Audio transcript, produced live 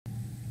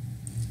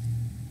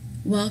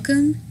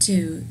Welcome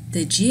to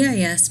the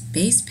GIS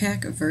Base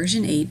Pack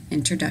version 8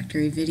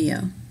 introductory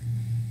video.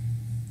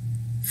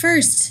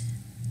 First,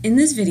 in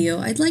this video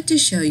I'd like to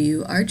show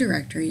you our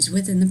directories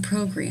within the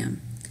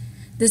program.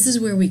 This is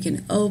where we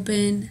can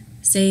open,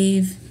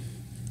 save,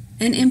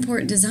 and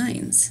import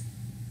designs.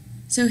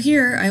 So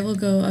here I will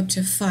go up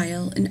to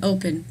File and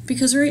Open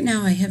because right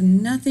now I have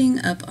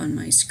nothing up on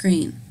my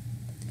screen.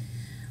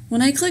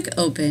 When I click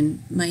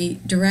Open, my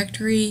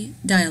directory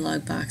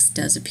dialog box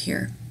does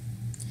appear.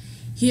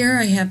 Here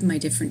I have my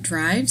different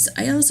drives.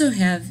 I also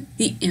have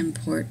the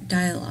import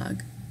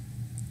dialog.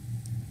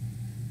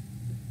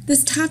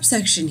 This top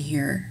section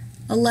here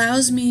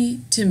allows me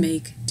to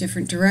make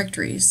different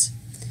directories.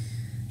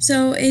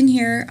 So in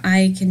here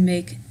I can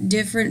make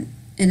different,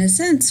 in a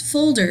sense,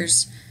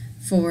 folders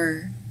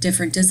for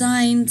different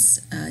designs,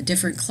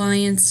 different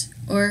clients,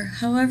 or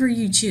however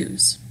you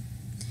choose.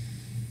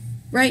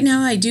 Right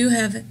now I do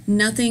have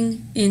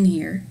nothing in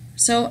here,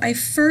 so I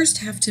first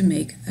have to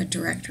make a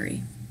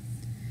directory.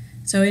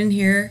 So in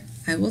here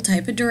I will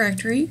type a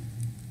directory,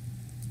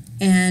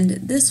 and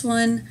this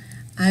one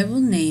I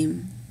will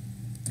name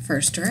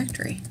first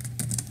directory.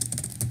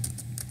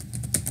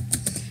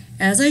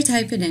 As I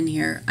type it in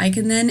here, I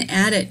can then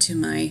add it to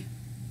my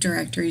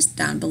directories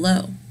down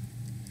below.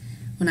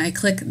 When I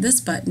click this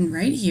button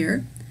right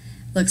here,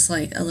 looks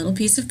like a little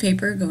piece of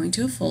paper going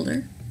to a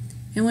folder,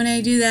 and when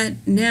I do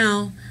that,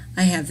 now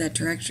I have that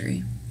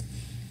directory.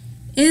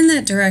 In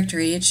that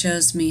directory, it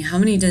shows me how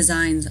many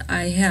designs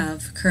I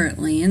have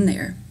currently in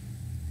there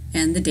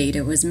and the date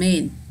it was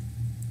made.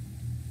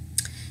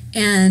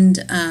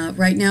 And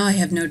right now I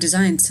have no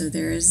designs, so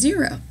there is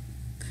 0.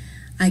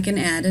 I can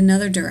add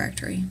another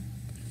directory,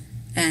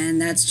 and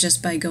that's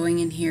just by going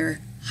in here,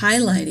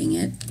 highlighting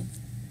it,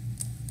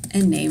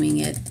 and naming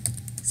it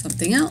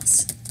something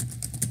else.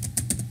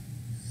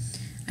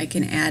 I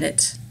can add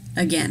it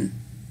again.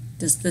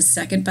 Just the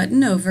second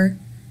button over,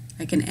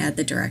 I can add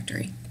the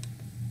directory.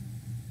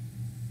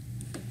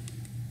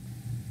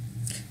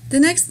 The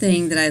next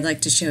thing that I'd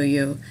like to show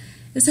you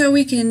is how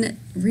we can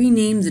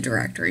rename the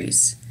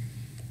directories.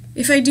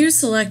 If I do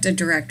select a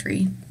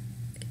directory,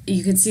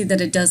 you can see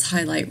that it does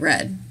highlight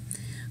red.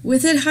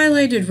 With it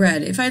highlighted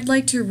red, if I'd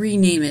like to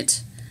rename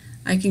it,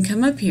 I can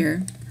come up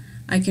here,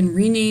 I can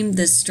rename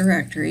this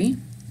directory,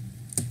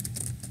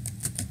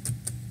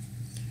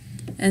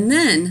 and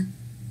then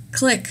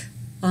click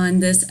on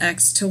this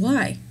X to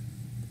Y.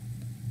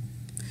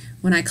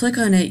 When I click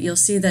on it, you'll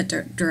see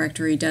that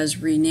directory does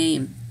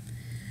rename.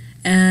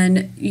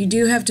 And you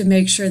do have to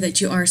make sure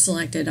that you are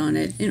selected on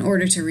it in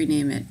order to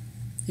rename it.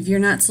 If you're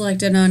not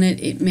selected on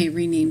it, it may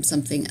rename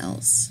something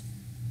else.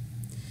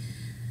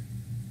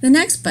 The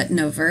next button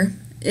over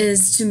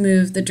is to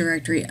move the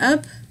directory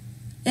up,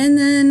 and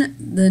then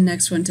the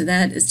next one to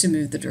that is to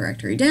move the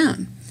directory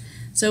down.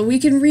 So we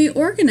can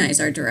reorganize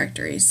our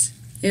directories.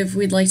 If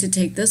we'd like to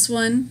take this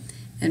one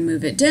and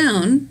move it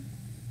down,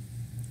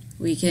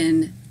 we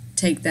can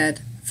take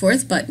that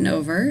fourth button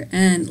over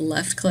and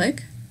left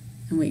click,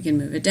 and we can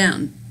move it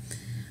down.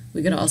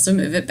 We could also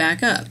move it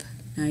back up.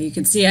 Now you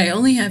can see I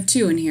only have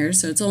 2 in here,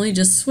 so it's only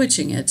just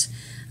switching it.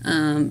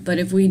 But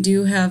if we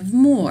do have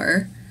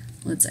more,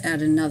 let's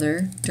add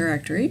another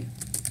directory.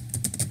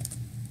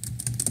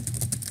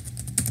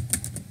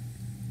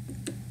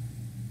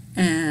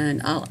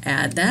 And I'll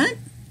add that.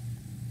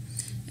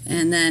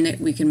 And then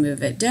we can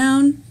move it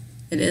down.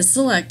 It is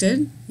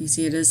selected. You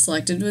see it is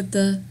selected with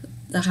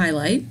the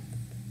highlight.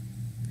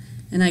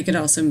 And I could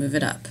also move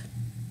it up.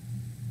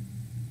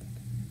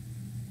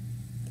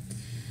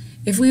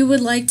 If we would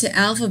like to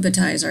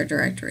alphabetize our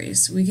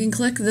directories, we can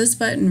click this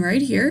button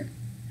right here,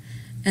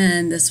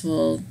 and this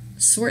will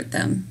sort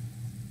them.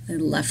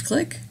 And left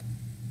click,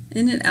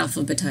 and it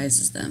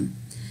alphabetizes them.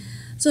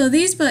 So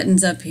these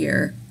buttons up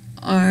here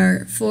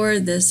are for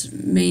this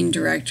main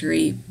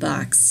directory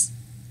box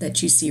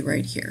that you see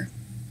right here.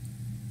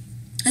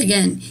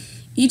 Again,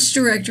 each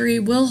directory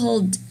will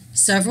hold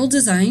several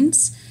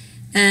designs,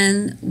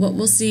 and what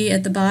we'll see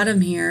at the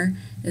bottom here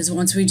is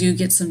once we do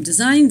get some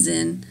designs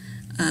in,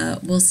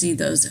 we'll see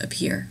those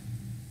appear.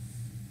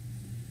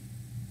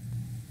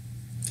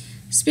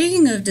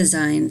 Speaking of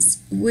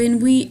designs, when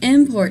we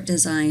import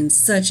designs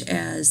such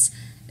as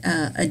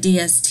a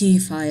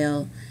DST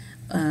file,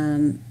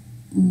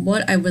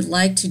 what I would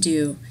like to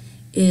do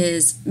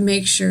is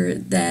make sure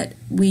that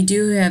we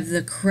do have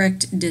the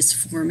correct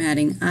disk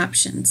formatting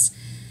options.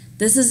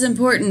 This is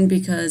important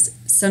because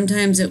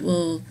sometimes it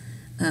will,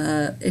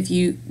 if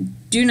you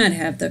do not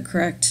have the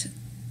correct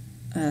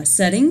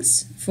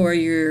settings for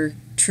your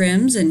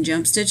trims and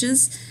jump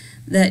stitches,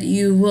 that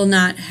you will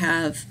not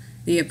have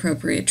the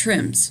appropriate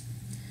trims.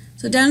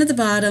 So down at the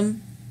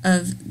bottom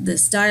of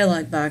this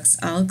dialog box,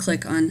 I'll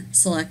click on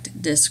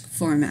Select Disk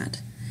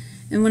Format.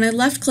 And when I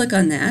left click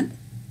on that,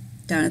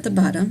 down at the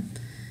bottom,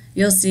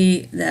 you'll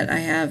see that I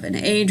have an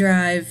A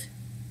drive,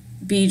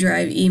 B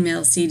drive,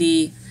 email,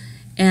 CD,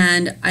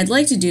 and I'd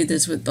like to do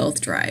this with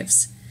both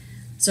drives.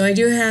 So I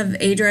do have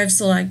A drive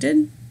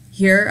selected.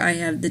 Here I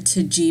have the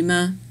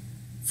Tajima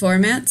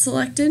format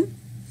selected.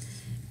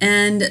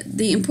 And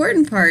the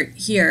important part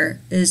here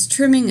is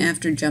trimming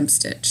after jump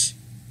stitch.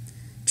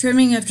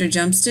 Trimming after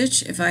jump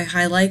stitch, if I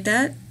highlight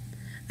that,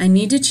 I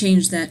need to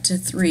change that to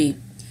 3.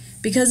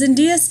 Because in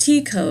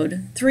DST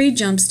code, 3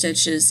 jump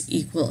stitches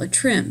equal a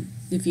trim.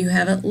 If you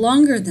have it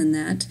longer than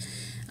that,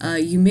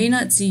 you may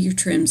not see your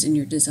trims in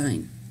your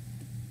design.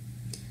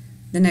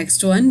 The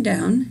next one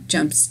down,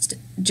 jump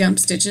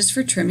stitches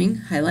for trimming,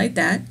 highlight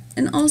that,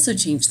 and also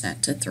change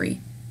that to 3.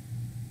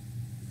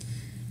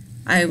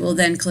 I will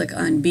then click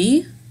on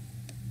B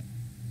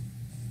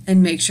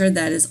and make sure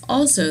that is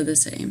also the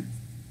same.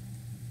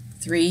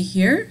 3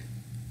 here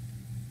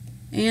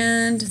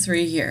and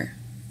 3 here.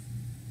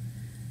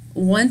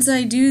 Once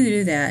I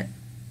do that,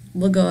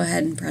 we'll go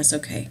ahead and press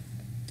OK.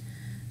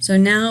 So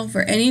now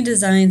for any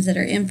designs that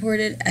are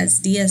imported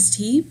as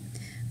DST,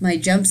 my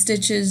jump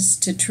stitches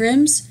to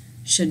trims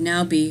should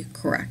now be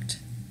correct.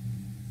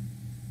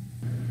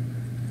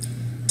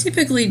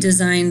 Typically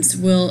designs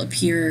will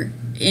appear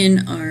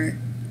in our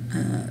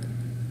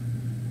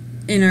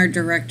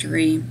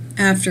directory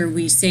after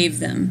we save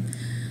them.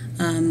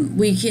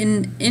 We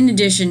can, in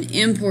addition,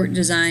 import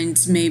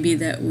designs maybe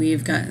that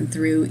we've gotten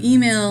through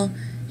email,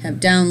 have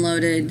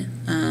downloaded,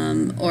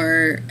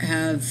 or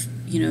have,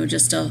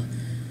 just a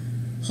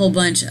whole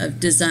bunch of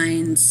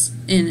designs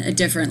in a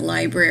different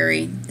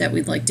library that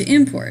we'd like to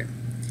import.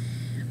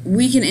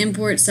 We can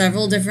import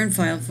several different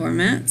file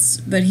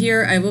formats, but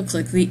here I will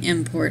click the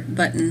Import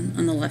button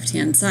on the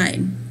left-hand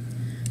side.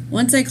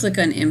 Once I click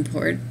on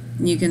Import,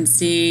 you can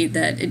see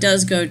that it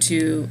does go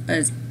to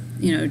a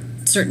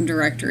certain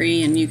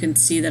directory, and you can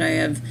see that I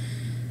have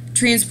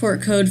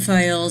transport code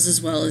files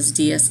as well as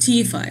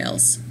DST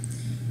files.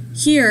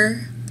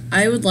 Here,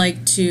 I would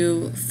like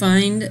to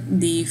find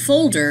the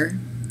folder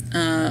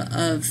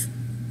of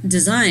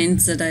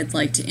designs that I'd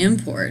like to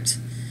import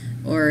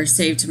or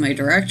save to my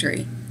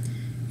directory.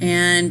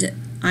 And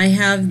I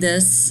have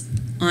this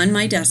on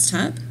my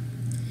desktop,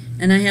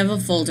 and I have a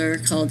folder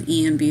called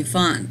EMB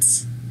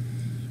fonts.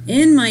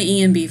 In my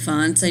EMB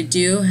fonts, I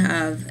do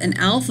have an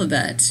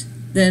alphabet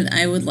that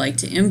I would like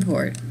to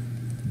import.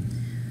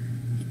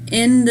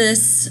 In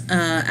this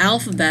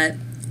alphabet,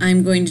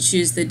 I'm going to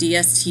choose the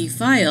DST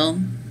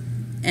file,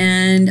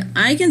 and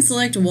I can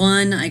select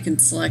one, I can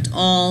select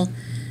all,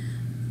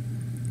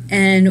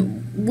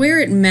 and where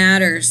it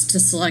matters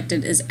to select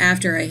it is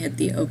after I hit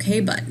the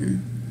OK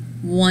button.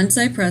 Once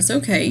I press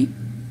OK,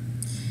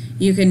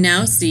 you can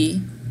now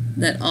see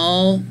that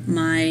all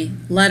my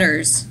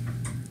letters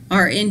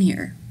are in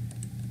here.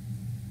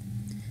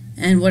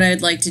 And what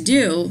I'd like to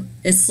do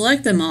is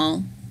select them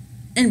all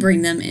and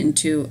bring them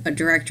into a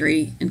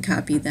directory and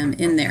copy them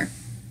in there.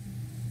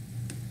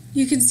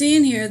 You can see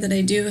in here that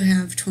I do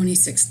have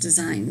 26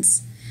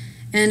 designs,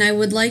 and I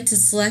would like to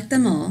select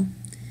them all.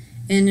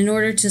 And in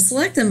order to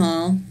select them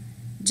all,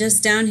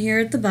 just down here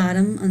at the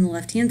bottom on the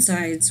left-hand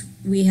sides,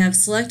 we have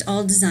Select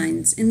All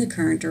Designs in the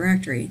current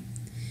directory.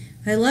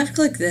 If I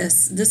left-click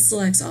this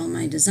selects all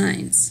my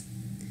designs.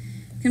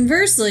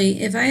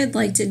 Conversely, if I'd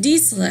like to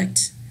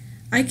deselect,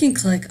 I can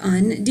click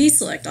on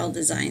Deselect All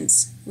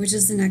Designs, which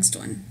is the next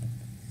one.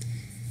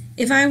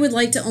 If I would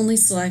like to only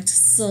select,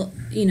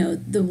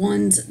 the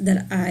ones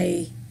that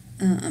I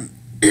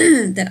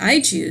that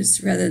I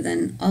choose rather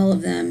than all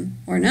of them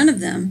or none of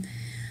them,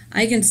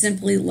 I can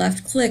simply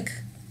left-click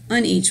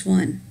on each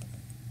one.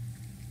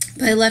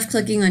 By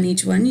left-clicking on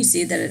each one, you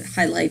see that it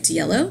highlights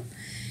yellow,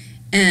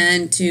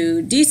 and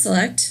to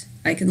deselect,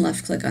 I can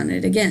left-click on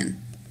it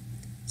again.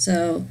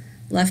 So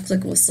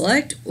left-click will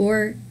select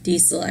or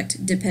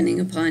deselect, depending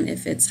upon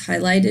if it's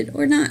highlighted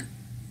or not.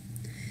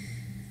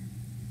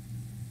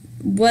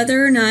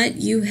 Whether or not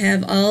you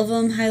have all of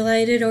them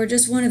highlighted or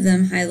just one of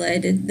them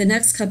highlighted, the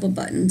next couple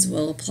buttons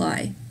will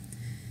apply.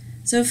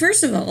 So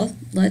first of all,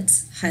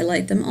 let's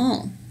highlight them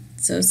all.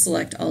 So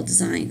select all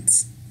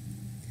designs.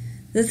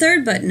 The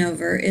third button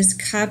over is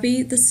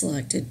copy the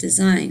selected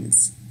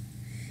designs.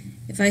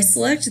 If I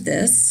select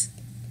this,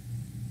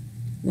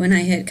 when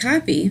I hit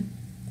copy,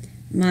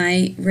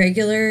 my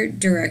regular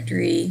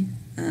directory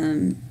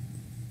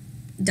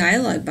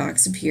dialog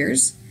box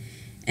appears,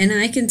 and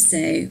I can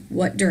say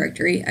what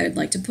directory I would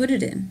like to put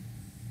it in.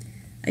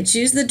 I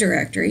choose the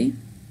directory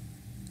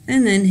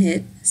and then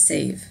hit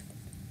save.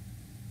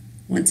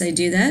 Once I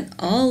do that,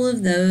 all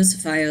of those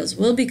files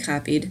will be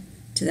copied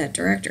to that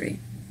directory.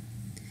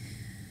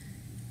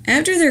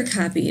 After they're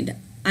copied,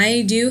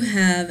 I do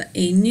have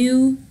a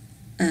new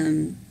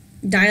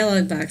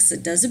dialog box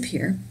that does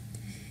appear,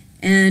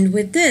 and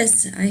with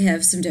this I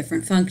have some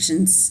different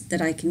functions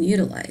that I can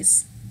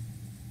utilize.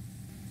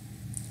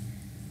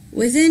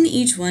 Within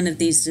each one of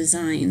these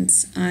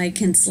designs, I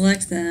can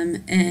select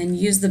them and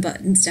use the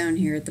buttons down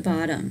here at the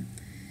bottom.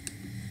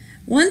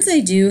 Once I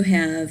do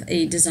have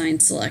a design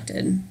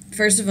selected,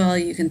 first of all,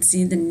 you can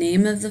see the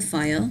name of the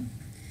file.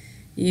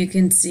 You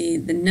can see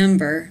the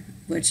number,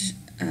 which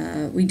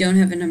we don't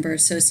have a number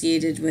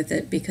associated with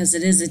it because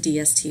it is a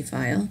DST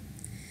file.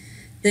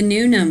 The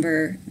new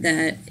number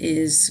that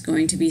is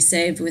going to be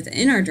saved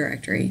within our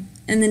directory,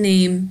 and the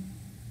name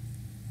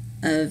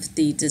of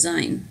the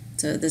design.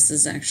 So this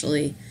is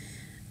actually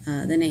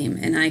the name,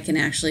 and I can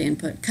actually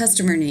input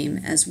customer name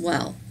as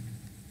well.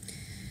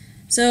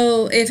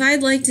 So if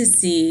I'd like to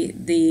see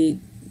the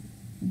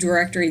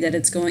directory that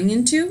it's going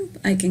into,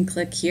 I can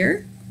click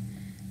here,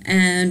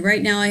 and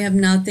right now I have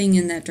nothing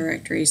in that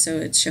directory, so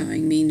it's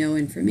showing me no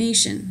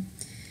information.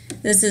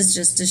 This is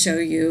just to show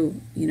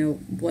you,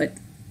 what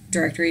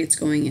directory it's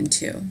going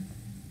into.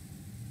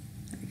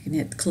 I can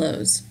hit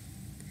close.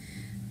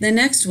 The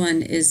next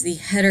one is the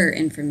header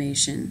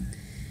information.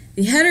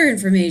 The header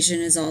information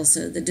is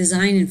also the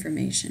design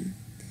information.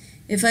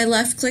 If I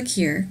left click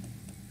here,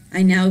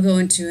 I now go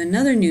into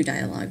another new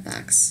dialog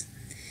box.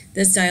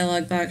 This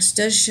dialog box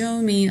does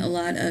show me a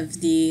lot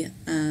of the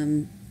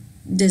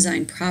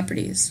design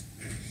properties.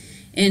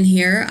 In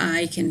here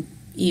I can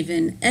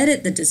even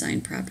edit the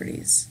design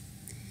properties.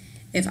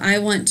 If I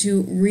want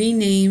to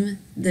rename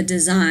the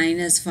design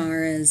as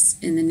far as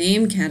in the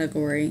name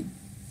category,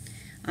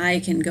 I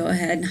can go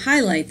ahead and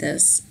highlight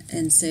this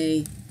and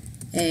say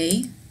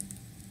A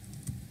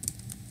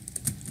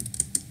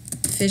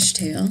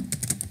fishtail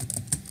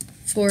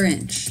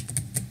 4-inch.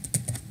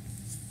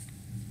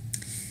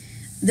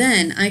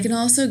 Then I can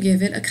also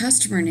give it a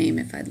customer name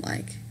if I'd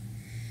like.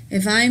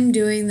 If I'm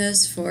doing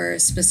this for a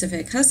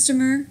specific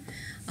customer,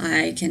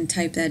 I can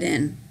type that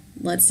in.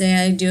 Let's say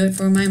I do it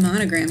for my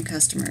monogram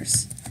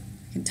customers.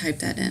 I can type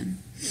that in.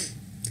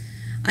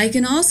 I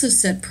can also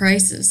set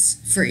prices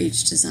for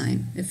each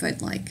design if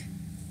I'd like,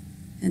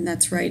 and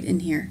that's right in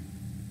here.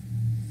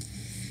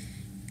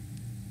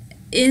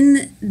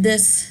 In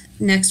this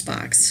next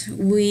box,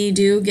 we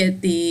do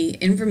get the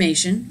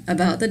information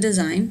about the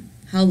design,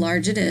 how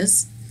large it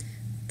is,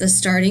 the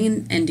starting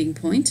and ending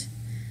point.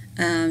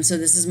 So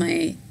this is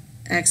my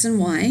X and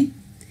Y,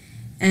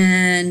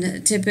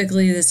 and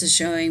typically this is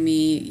showing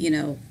me,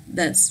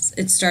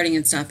 it's starting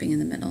and stopping in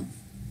the middle.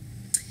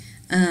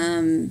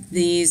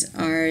 These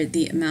are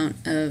the amount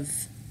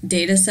of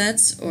data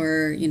sets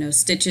or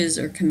stitches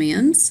or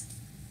commands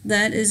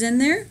that is in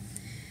there.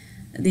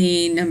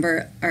 The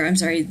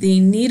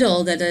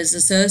needle that is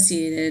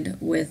associated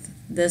with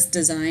this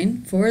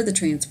design for the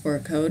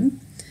transport code.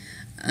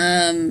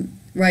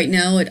 Right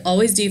now it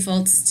always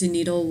defaults to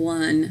needle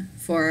 1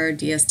 for our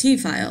DST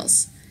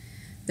files.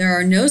 There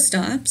are no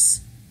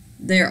stops,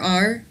 there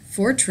are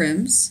 4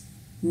 trims,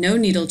 no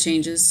needle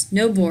changes,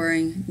 no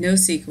boring, no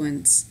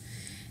sequence,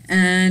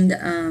 and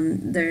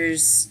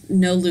there's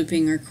no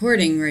looping or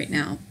cording right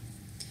now.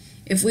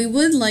 If we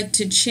would like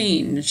to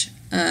change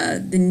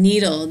the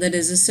needle that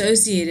is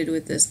associated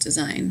with this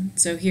design,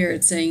 so here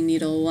it's saying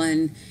needle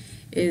 1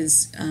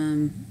 is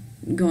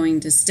going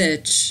to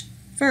stitch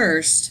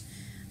first,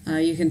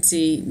 you can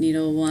see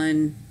needle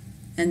 1,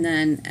 and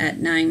then at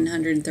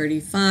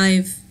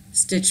 935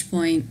 stitch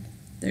point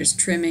there's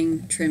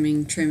trimming,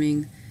 trimming,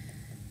 trimming,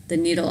 the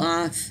needle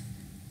off,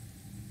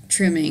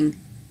 trimming,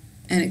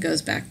 and it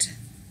goes back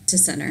to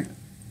center.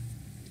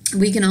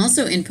 We can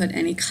also input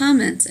any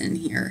comments in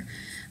here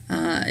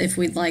if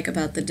we'd like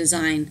about the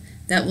design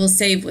that will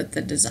save with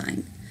the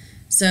design.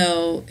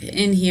 So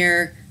in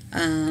here,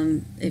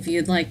 if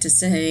you'd like to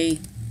say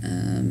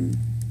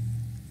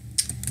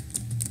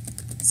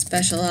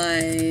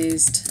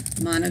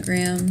specialized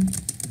monogram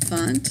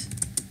font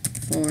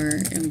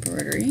for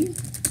embroidery,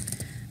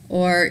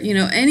 or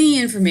any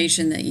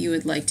information that you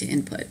would like to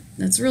input.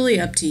 That's really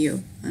up to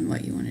you on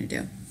what you want to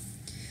do.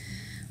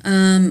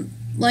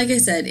 Like I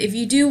said, if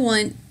you do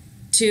want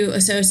to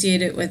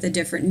associate it with a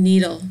different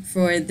needle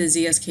for the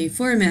ZSK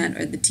format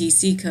or the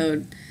TC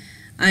code,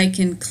 I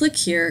can click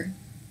here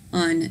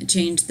on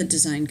change the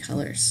design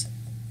colors.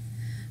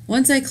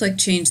 Once I click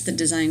change the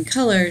design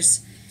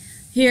colors,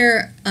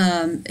 here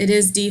it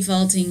is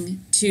defaulting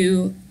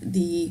to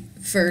the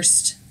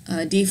first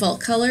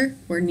default color,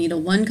 or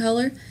needle 1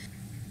 color.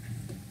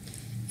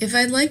 If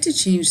I'd like to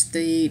change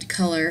the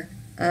color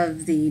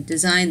of the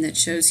design that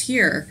shows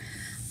here,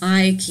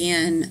 I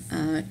can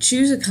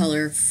choose a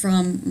color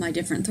from my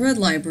different thread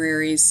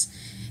libraries,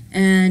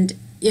 and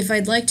if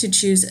I'd like to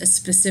choose a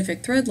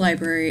specific thread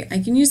library, I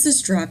can use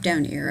this drop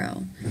down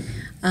arrow.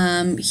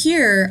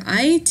 Here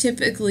I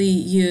typically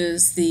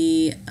use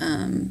the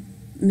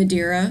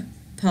Madeira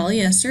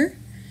polyester,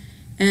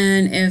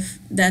 and if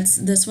that's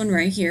this one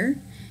right here,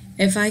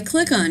 if I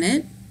click on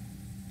it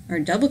or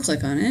double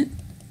click on it,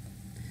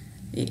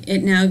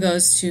 it now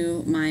goes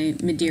to my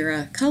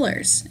Madeira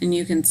colors, and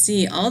you can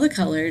see all the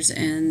colors,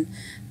 and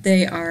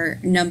they are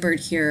numbered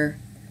here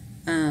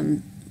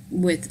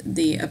with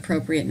the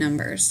appropriate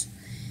numbers.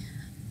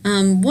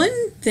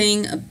 One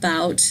thing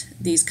about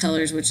these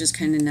colors, which is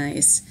kind of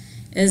nice,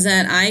 is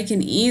that I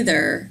can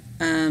either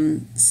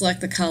select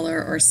the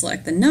color or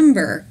select the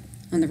number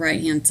on the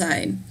right hand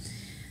side.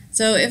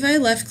 So if I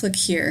left click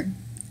here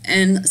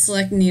and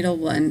select needle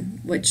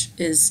 1, which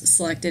is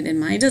selected in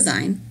my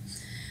design,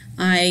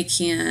 I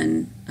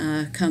can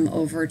come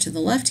over to the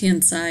left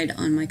hand side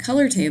on my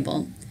color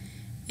table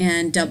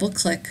and double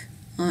click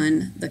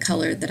on the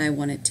color that I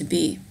want it to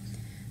be.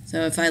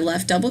 So if I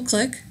left double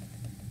click,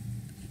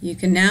 you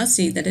can now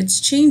see that it's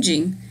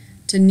changing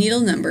to needle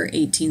number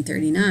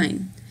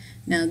 1839.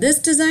 Now this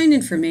design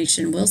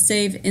information will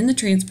save in the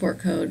transport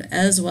code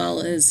as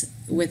well as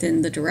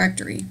within the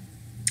directory.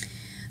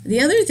 The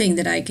other thing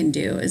that I can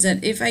do is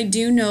that if I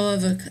do know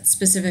of a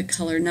specific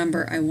color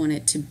number I want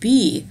it to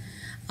be,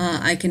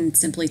 I can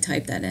simply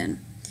type that in.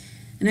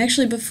 And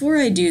actually, before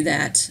I do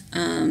that,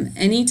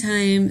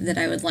 anytime that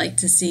I would like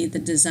to see the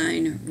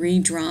design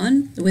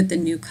redrawn with the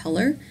new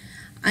color,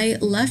 I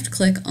left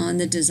click on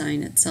the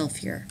design itself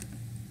here.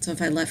 So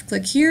if I left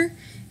click here,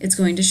 it's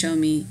going to show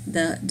me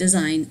the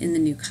design in the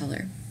new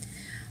color.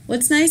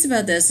 What's nice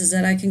about this is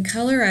that I can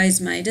colorize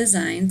my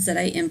designs that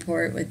I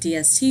import with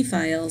DST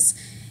files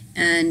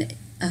and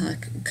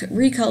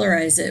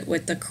recolorize it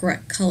with the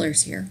correct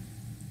colors here.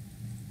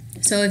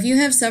 So if you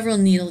have several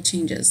needle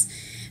changes,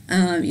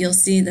 you'll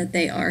see that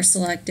they are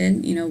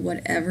selected,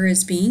 whatever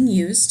is being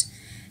used,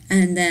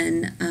 and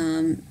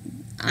then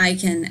I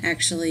can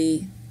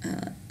actually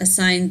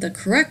assign the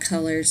correct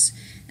colors,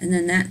 and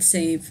then that's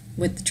saved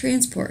with the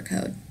transport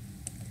code.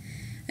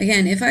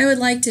 Again, if I would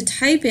like to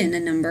type in a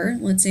number,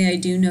 let's say I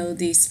do know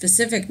the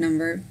specific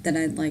number that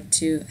I'd like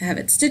to have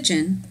it stitch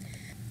in,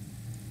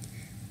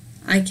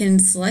 I can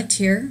select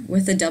here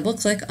with a double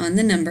click on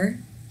the number,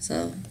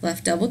 so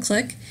left double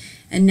click,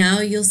 and now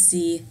you'll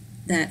see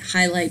that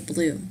highlight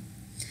blue.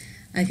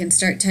 I can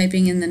start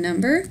typing in the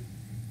number,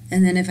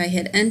 and then if I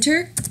hit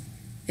enter,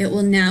 it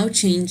will now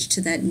change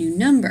to that new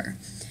number.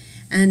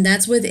 And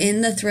that's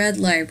within the thread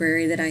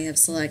library that I have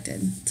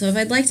selected. So if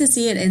I'd like to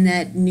see it in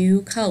that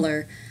new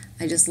color,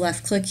 I just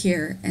left click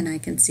here and I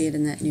can see it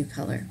in that new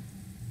color.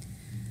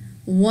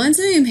 Once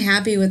I am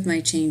happy with my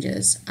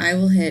changes, I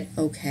will hit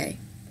OK.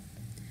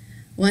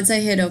 Once I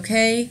hit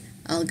OK,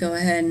 I'll go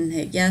ahead and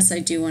hit yes, I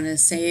do want to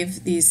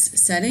save these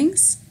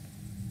settings.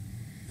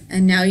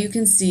 And now you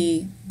can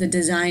see the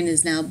design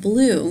is now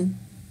blue,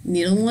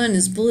 needle 1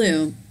 is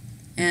blue,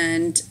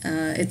 and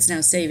it's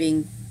now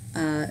saving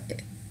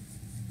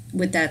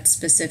with that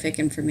specific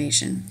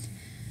information.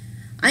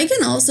 I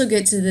can also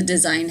get to the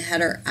design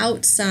header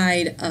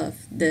outside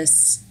of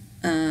this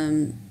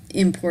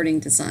importing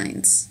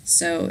designs.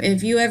 So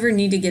if you ever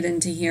need to get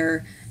into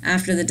here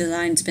after the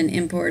design's been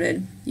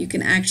imported, you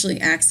can actually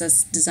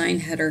access design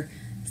header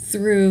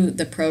through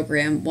the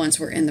program once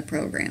we're in the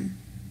program.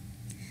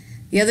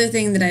 The other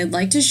thing that I'd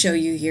like to show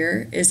you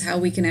here is how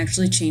we can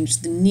actually change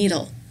the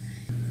needle.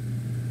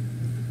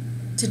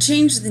 To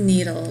change the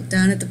needle,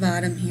 down at the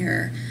bottom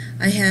here,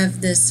 I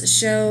have this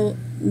Show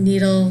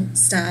Needle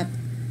Stop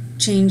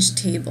Change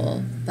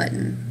Table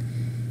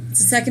button. It's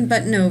the second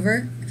button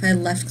over. If I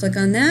left click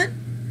on that,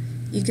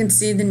 you can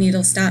see the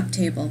needle stop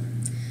table.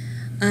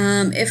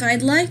 If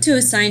I'd like to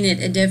assign it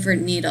a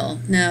different needle,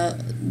 now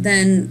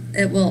then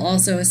it will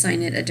also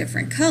assign it a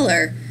different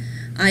color,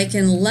 I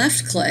can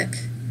left click,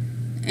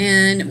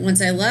 and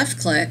once I left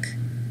click,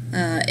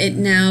 it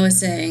now is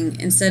saying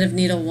instead of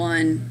needle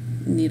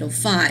 1, needle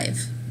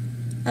 5.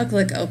 I'll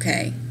click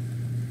OK.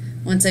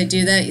 Once I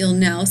do that, you'll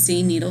now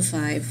see needle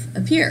 5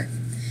 appear.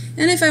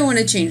 And if I want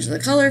to change the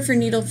color for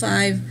needle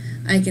 5,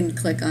 I can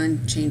click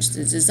on change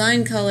the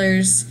design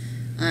colors.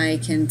 I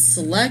can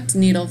select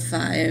needle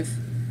 5.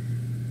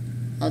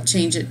 I'll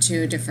change it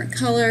to a different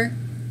color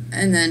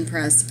and then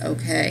press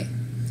OK.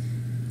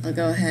 I'll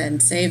go ahead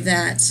and save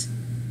that.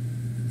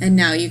 And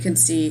now you can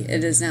see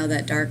it is now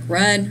that dark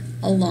red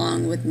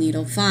along with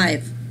needle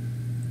 5.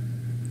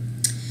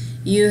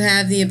 You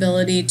have the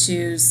ability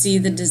to see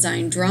the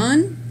design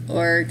drawn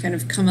or kind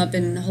of come up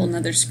in a whole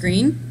nother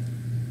screen.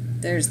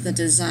 There's the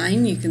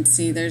design, you can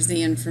see there's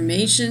the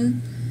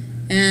information,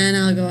 and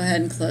I'll go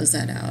ahead and close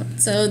that out.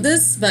 So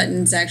this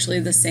button is actually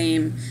the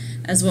same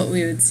as what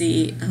we would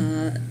see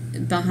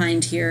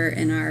behind here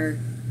in our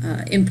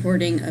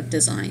importing of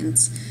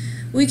designs.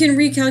 We can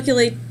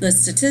recalculate the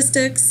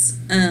statistics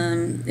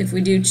if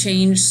we do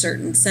change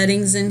certain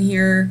settings in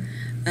here,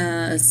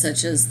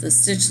 such as the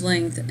stitch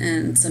length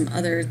and some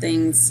other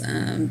things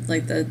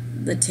like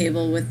the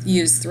table with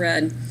used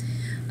thread.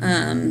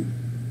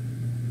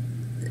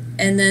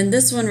 And then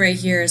this one right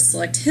here is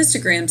select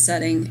histogram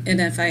setting, and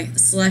if I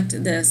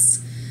select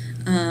this,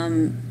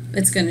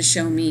 it's going to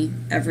show me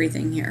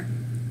everything here.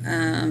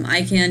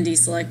 I can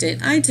deselect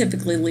it. I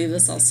typically leave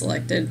this all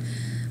selected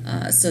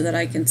so that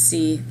I can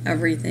see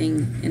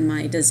everything in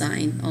my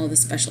design, all the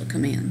special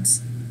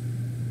commands.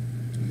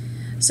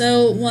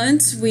 So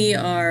once we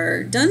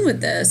are done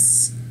with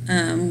this,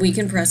 we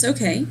can press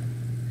OK.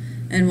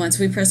 And once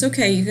we press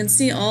OK, you can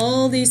see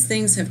all these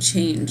things have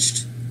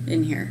changed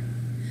in here.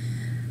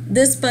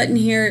 This button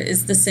here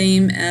is the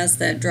same as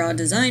that Draw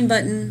Design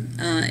button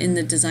in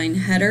the design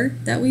header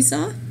that we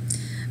saw.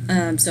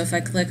 So if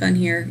I click on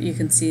here, you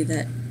can see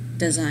that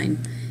design.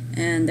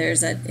 And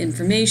there's that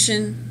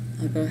information.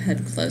 I'll go ahead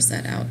and close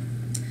that out.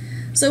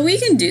 So we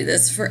can do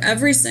this for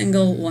every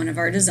single one of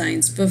our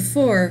designs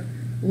before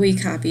we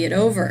copy it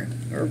over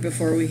or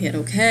before we hit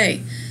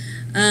OK.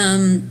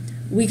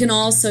 We can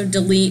also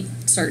delete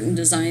certain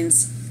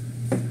designs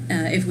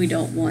if we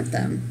don't want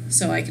them.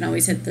 So I can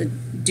always hit the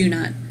do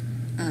not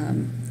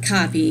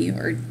copy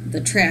or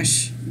the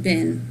trash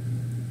bin,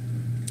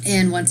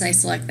 and once I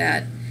select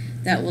that,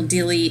 that will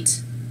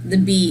delete the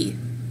B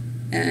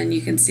and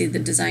you can see the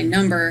design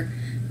number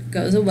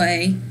goes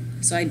away,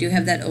 so I do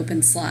have that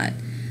open slot.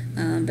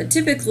 But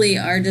typically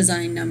our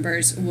design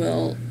numbers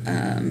will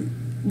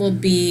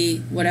be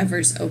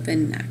whatever's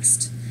open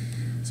next.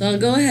 So I'll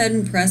go ahead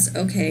and press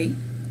OK,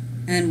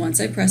 and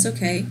once I press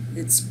OK,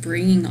 it's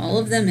bringing all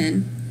of them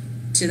in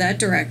to that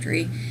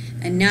directory,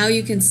 and now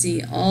you can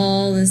see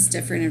all this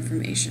different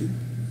information.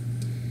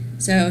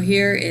 So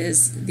here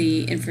is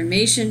the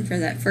information for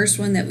that first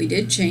one that we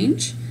did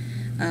change.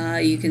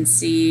 You can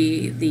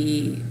see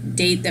the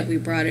date that we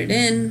brought it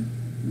in,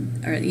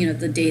 or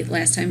the date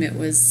last time it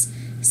was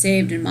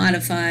saved and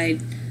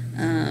modified,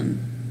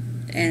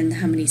 and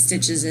how many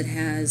stitches it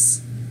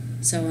has,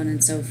 so on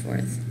and so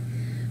forth.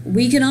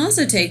 We can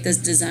also take this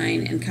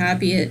design and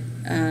copy it,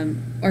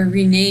 or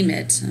rename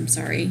it, I'm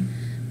sorry.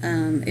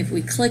 If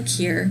we click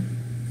here,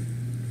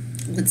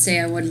 let's say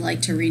I would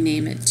like to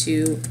rename it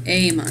to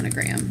a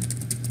monogram.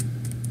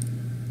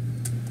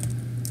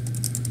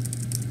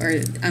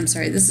 Or I'm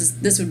sorry,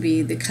 this would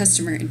be the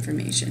customer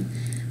information.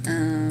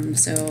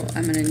 So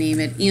I'm going to name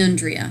it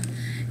Andrea,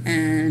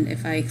 and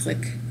if I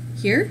click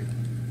here,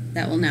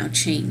 that will now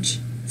change.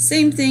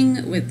 Same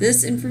thing with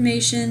this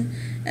information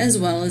as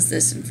well as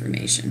this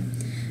information.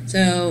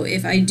 So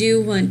if I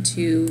do want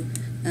to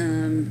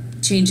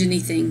change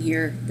anything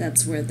here,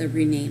 that's where the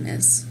rename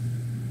is.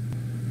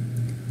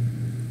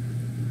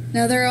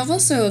 Now there are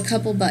also a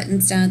couple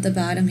buttons down at the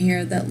bottom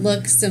here that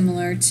look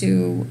similar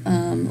to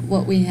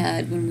what we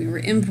had when we were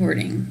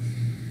importing.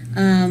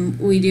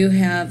 We do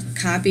have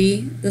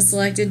copy the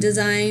selected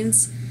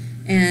designs,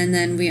 and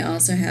then we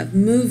also have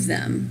move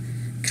them.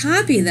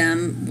 Copy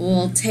them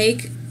will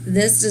take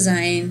this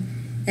design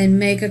and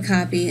make a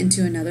copy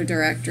into another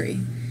directory.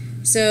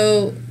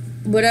 So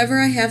whatever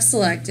I have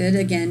selected,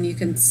 again, you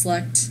can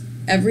select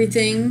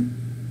everything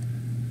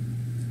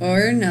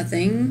or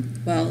nothing.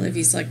 Well, if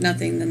you select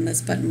nothing, then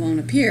this button won't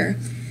appear.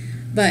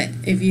 But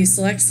if you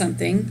select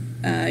something,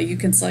 you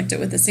can select it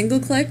with a single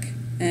click,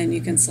 and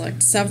you can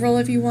select several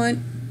if you want,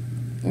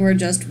 or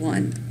just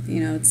one.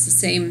 It's the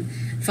same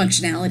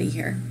functionality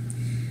here.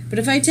 But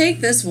if I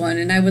take this one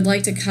and I would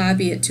like to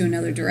copy it to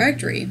another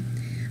directory,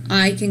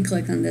 I can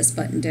click on this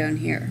button down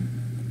here,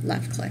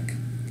 left click.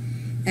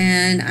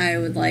 And I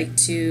would like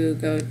to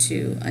go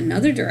to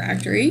another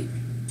directory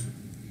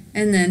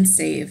and then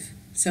save.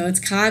 So it's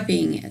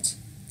copying it.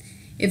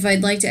 If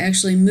I'd like to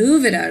actually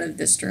move it out of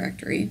this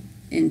directory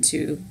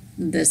into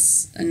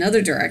this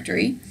another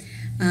directory,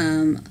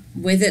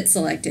 with it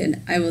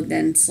selected, I will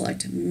then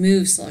select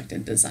Move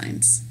Selected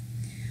Designs.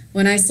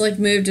 When I select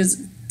Move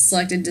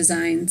Selected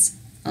Designs,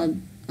 I'll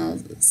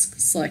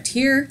select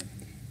here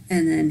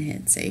and then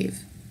hit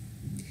Save.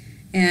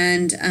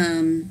 And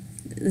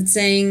it's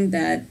saying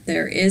that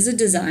there is a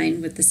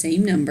design with the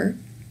same number.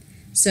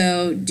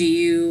 So do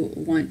you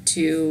want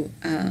to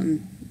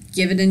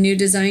give it a new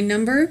design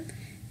number?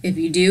 If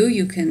you do,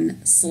 you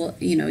can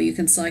you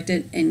can select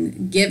it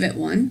and give it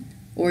one,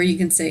 or you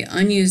can say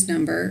unused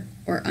number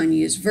or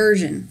unused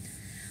version.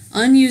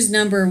 Unused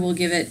number will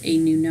give it a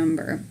new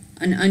number.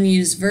 An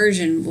unused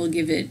version will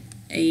give it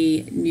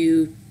a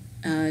new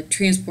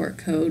transport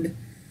code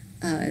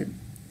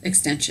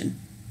extension,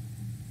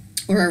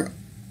 or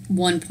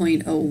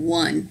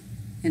 1.01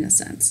 in a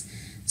sense.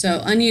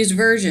 So unused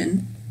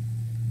version,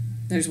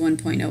 there's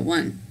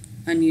 1.01.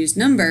 Unused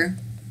number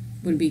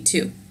would be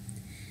 2.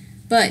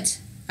 But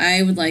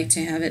I would like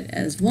to have it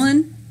as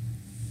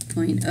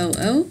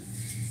 1.00,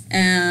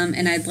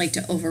 and I'd like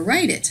to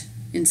overwrite it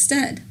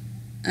instead.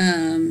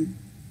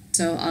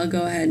 So I'll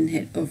go ahead and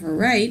hit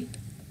overwrite,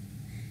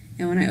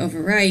 and when I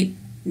overwrite,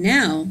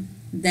 now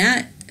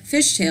that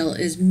fishtail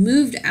is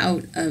moved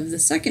out of the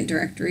second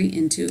directory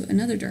into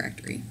another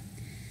directory.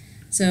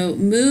 So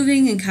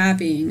moving and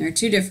copying are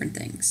two different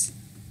things.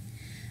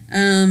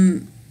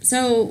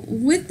 So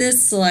with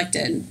this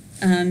selected,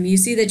 you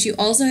see that you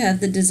also have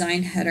the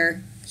design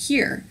header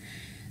here.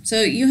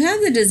 So you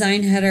have the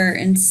design header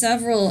in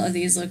several of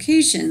these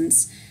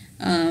locations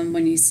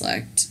when you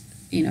select,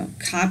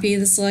 copy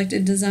the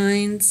selected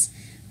designs.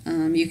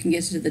 You can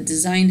get to the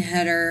design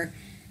header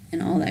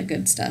and all that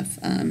good stuff.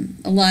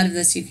 A lot of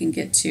this you can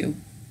get to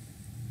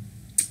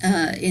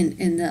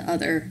in the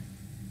other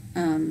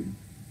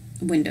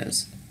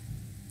windows.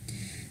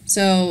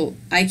 So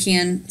I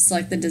can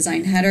select the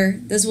design header.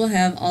 This will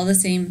have all the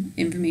same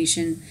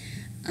information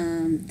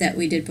that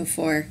we did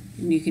before,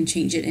 and you can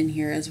change it in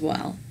here as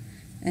well,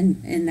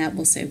 and that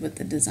will say with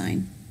the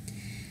design.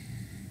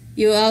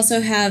 You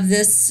also have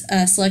this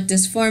select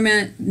disk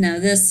format. Now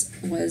this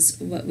was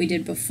what we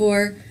did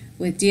before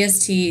with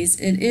DSTs.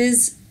 It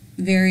is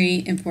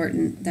very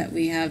important that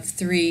we have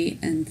 3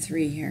 and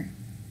 3 here.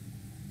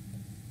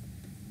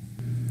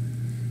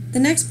 The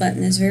next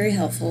button is very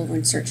helpful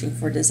when searching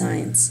for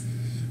designs.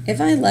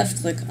 If I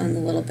left click on the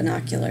little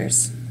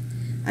binoculars,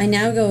 I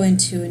now go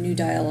into a new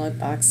dialog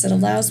box that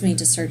allows me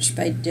to search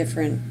by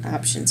different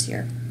options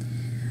here.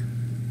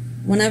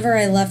 Whenever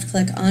I left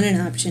click on an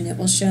option, it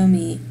will show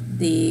me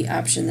the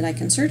option that I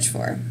can search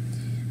for.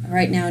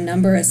 Right now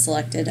number is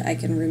selected. I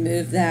can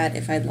remove that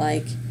if I'd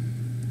like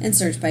and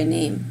search by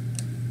name.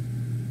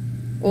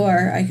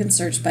 Or I can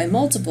search by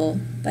multiple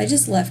by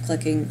just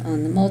left-clicking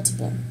on the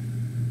multiple.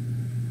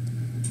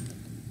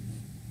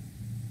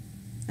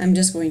 I'm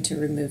just going to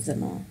remove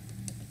them all.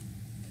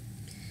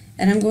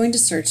 And I'm going to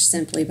search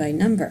simply by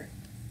number.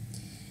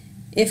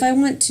 If I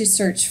want to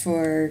search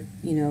for,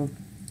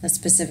 a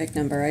specific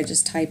number, I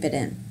just type it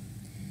in.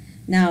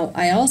 Now,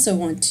 I also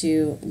want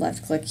to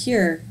left-click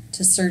here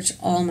to search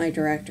all my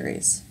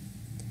directories.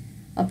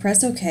 I'll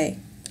press OK.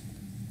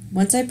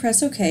 Once I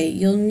press OK,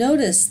 you'll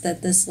notice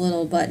that this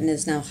little button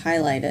is now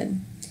highlighted.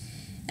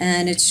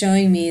 And it's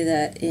showing me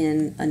that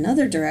in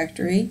another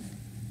directory,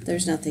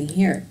 there's nothing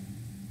here.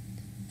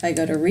 If I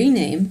go to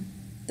rename,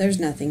 there's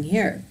nothing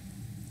here.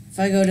 If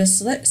I go to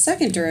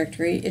second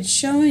directory, it's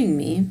showing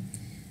me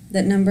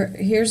that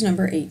here's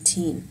number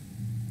 18.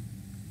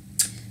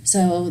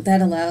 So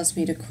that allows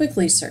me to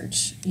quickly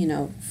search,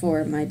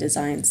 for my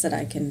designs that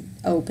I can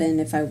open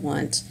if I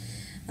want.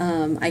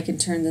 I can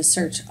turn the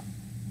search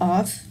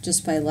off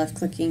just by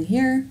left-clicking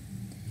here,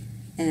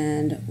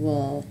 and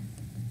we'll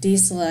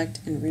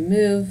deselect and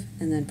remove,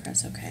 and then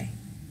press OK.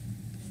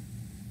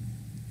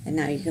 And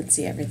now you can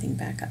see everything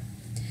back up.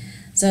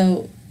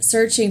 So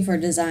searching for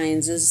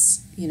designs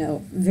is,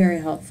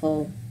 very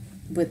helpful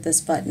with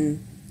this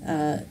button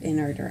in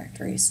our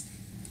directories.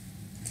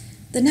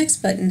 The next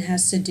button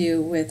has to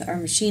do with our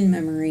machine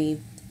memory,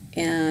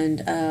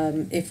 and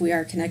if we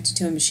are connected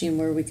to a machine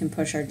where we can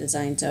push our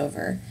designs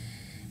over.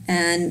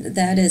 And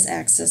that is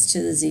access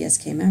to the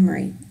ZSK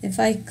memory. If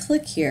I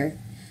click here,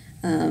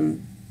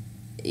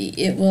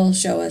 it will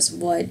show us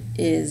what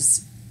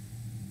is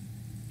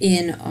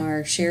in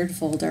our shared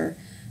folder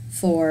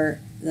for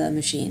the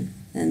machine.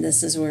 And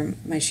this is where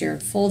my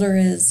shared folder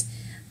is,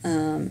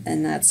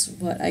 and that's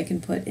what I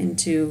can put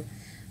into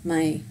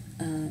my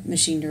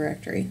machine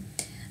directory.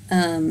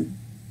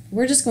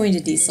 We're just going to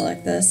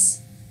deselect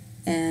this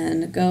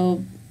and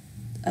go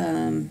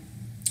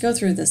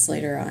through this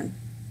later on.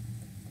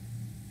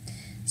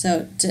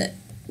 So to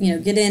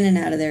get in and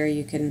out of there,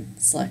 you can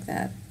select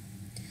that.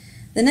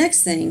 The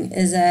next thing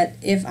is that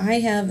if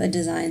I have a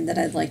design that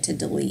I'd like to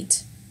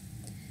delete,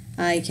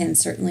 I can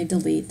certainly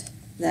delete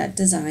that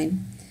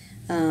design.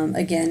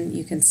 Again,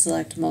 you can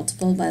select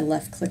multiple by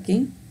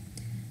left-clicking.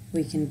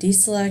 We can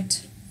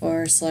deselect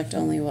or select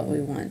only what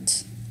we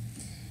want.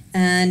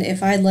 And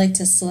if I'd like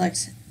to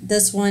select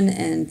this one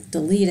and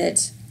delete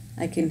it,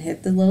 I can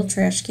hit the little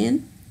trash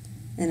can,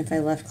 and if I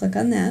left-click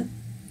on that,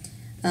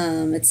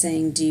 it's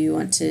saying, do you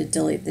want to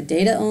delete the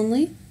data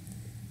only,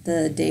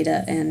 the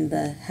data and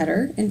the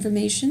header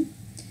information,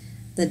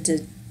 the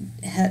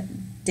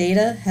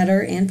data,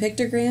 header, and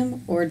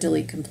pictogram, or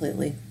delete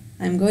completely?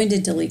 I'm going to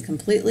delete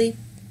completely,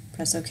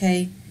 press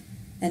OK,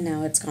 and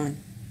now it's gone.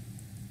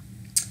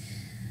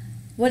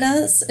 What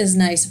else is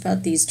nice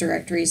about these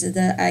directories is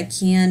that I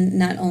can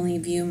not only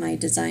view my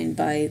design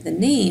by the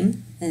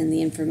name and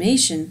the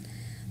information,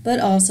 but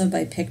also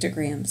by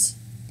pictograms.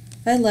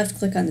 If I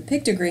left-click on the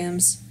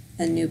pictograms,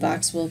 a new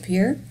box will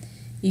appear.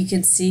 You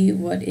can see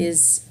what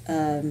is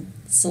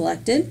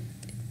selected.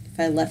 If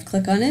I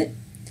left-click on it,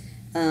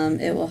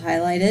 it will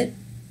highlight it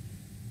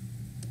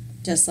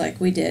just like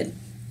we did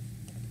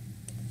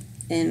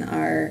in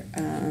our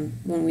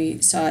when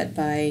we saw it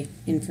by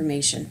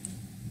information.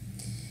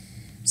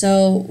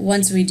 So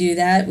once we do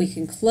that, we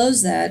can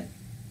close that,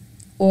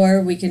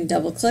 or we can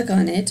double-click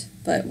on it,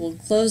 but we'll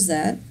close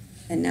that,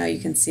 and now you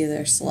can see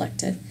they're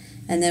selected.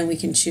 And then we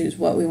can choose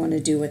what we want to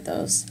do with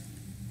those.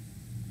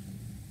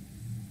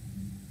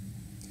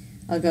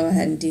 I'll go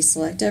ahead and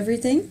deselect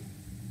everything.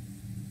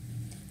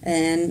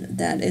 And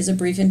that is a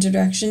brief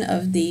introduction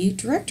of the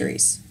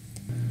directories.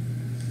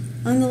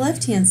 On the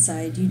left-hand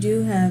side, you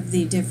do have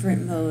the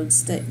different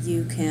modes that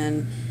you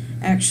can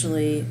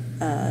actually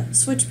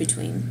switch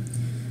between.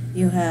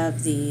 You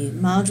have the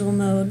module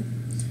mode,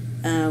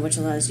 which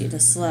allows you to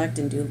select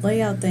and do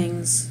layout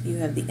things. You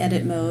have the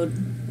edit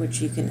mode,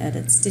 which you can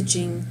edit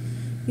stitching.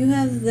 You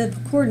have the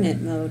coordinate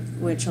mode,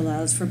 which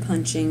allows for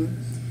punching.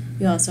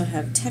 You also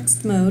have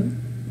text mode,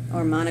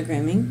 or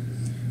monogramming.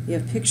 You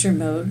have picture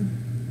mode.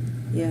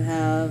 You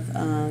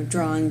have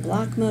drawing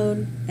block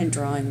mode and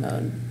drawing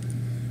mode.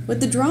 With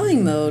the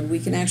drawing mode, we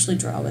can actually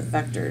draw with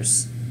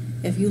vectors.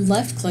 If you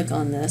left click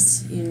on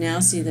this, you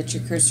now see that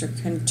your cursor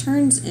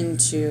turns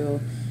into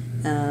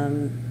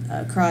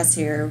a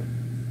crosshair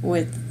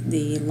with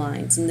the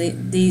lines.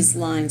 And these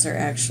lines are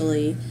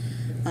actually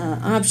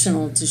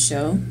optional to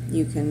show.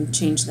 You can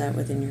change that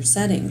within your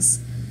settings.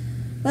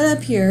 But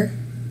up here,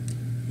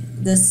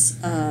 this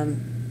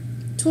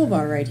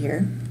toolbar right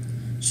here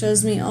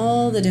shows me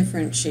all the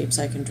different shapes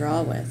I can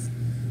draw with.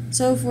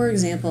 So for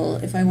example,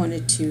 if I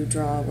wanted to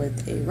draw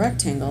with a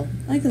rectangle,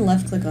 I can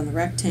left click on the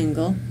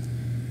rectangle.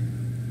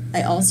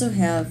 I also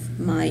have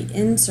my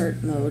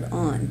insert mode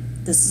on.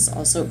 This is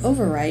also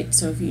overwrite,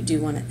 so if you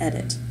do want to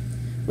edit.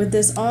 With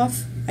this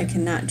off, I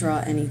cannot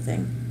draw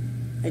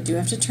anything. I do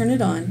have to turn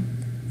it on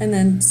and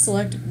then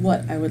select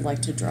what I would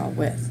like to draw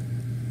with.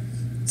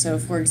 So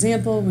for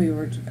example, we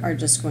are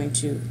just going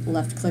to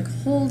left click,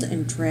 hold,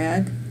 and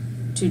drag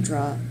to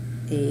draw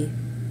a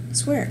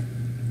square.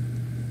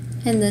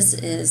 And this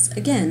is,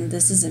 again,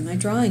 this is in my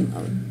drawing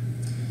mode.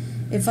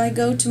 If I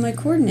go to my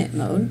coordinate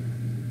mode,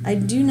 I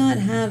do not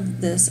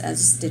have this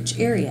as a stitch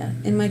area.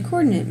 In my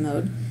coordinate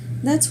mode,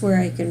 that's where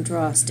I can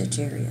draw stitch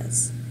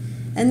areas.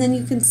 And then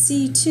you can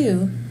see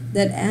too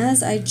that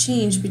as I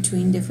change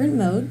between different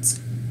modes,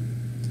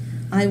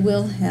 I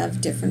will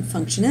have different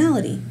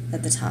functionality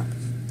at the top.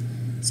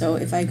 So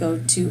if I go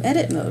to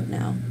edit mode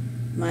now,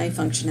 my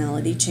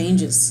functionality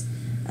changes.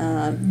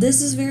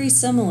 This is very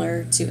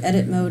similar to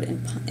edit mode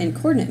and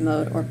coordinate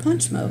mode or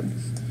punch mode,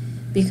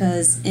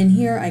 because in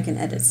here I can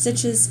edit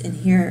stitches, in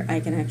here I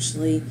can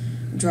actually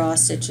draw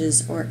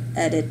stitches or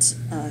edit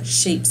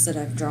shapes that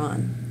I've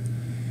drawn.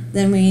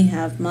 Then we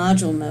have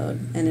module mode,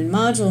 and in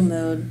module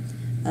mode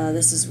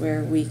this is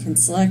where we can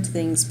select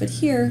things, but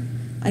here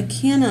I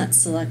cannot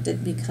select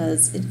it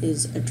because it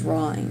is a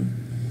drawing.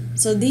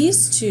 So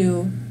these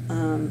two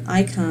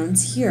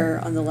icons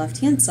here on the left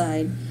hand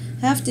side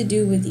have to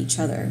do with each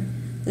other.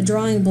 The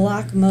drawing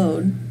block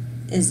mode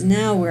is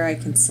now where I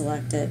can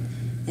select it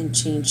and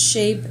change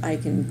shape. I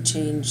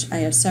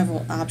have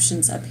several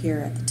options up here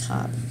at the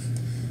top.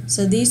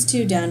 So these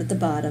two down at the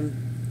bottom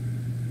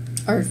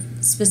are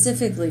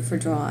specifically for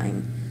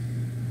drawing.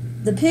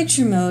 The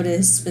picture mode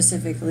is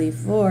specifically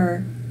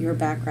for your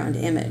background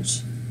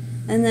image.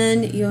 And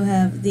then you'll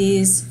have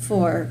these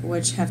four,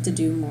 which have to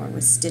do more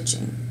with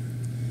stitching.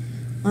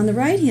 On the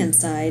right hand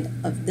side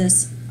of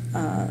this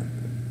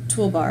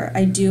toolbar,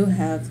 I do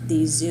have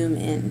the zoom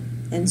in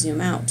and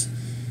zoom out.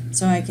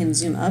 So I can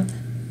zoom up,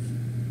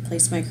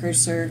 place my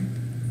cursor,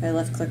 if I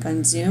left click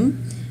on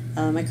zoom,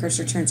 my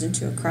cursor turns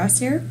into a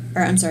crosshair,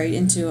 or I'm sorry,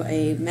 into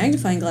a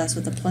magnifying glass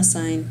with a plus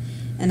sign,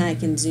 and I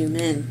can zoom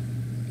in.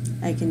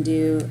 I can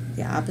do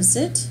the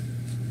opposite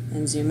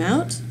and zoom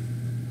out.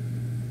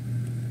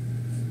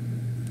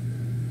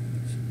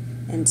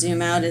 And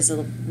zoom out is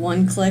a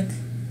one click,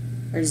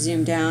 or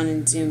zoom down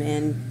and zoom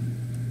in.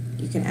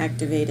 You can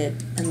activate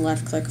it and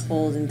left click,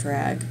 hold, and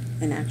drag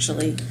and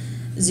actually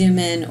zoom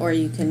in, or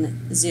you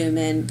can zoom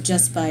in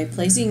just by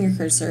placing your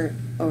cursor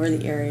over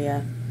the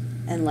area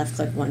and left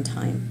click one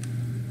time.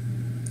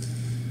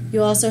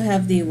 You also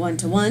have the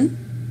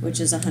one-to-one, which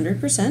is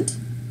 100%.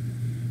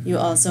 You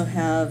also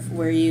have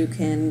where you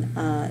can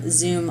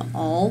zoom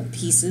all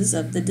pieces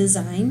of the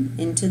design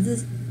into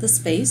the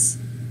space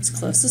as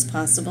close as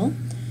possible.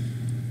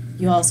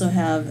 You also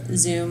have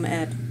zoom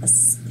at a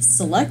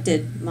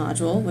selected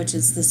module, which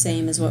is the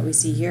same as what we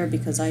see here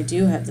because I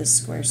do have this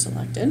square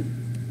selected.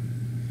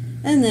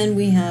 And then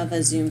we have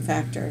a zoom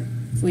factor.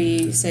 If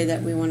we say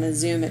that we want to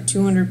zoom at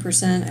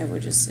 200%, I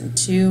would just zoom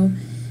 2.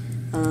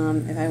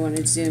 If I want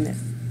to zoom at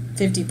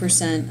 50%,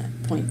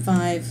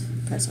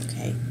 0.5, press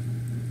OK.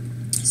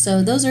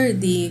 So those are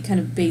the kind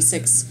of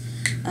basics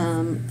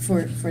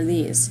for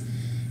these.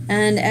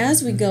 And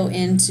as we go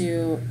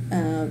into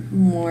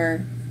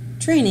more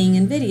training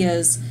and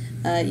videos,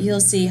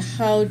 you'll see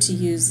how to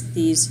use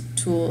these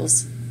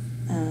tools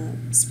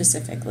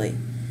specifically.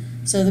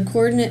 So the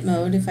coordinate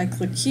mode, if I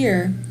click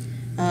here,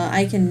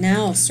 I can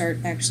now start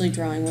actually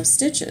drawing with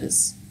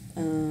stitches.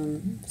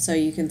 So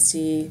you can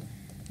see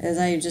as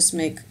I just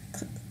make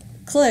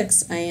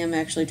clicks, I am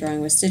actually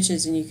drawing with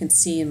stitches, and you can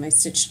see in my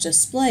stitch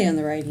display on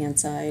the right hand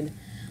side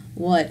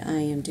what I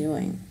am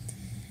doing.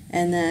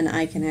 And then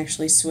I can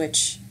actually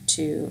switch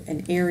to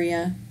an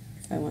area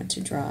if I want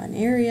to draw an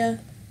area.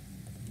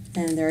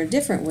 And there are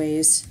different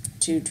ways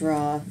to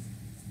draw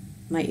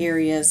my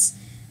areas,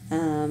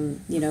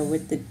 you know,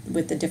 with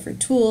the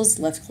different tools,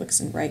 left clicks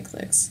and right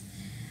clicks.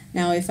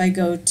 Now if I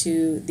go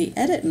to the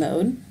edit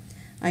mode,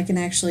 I can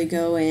actually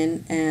go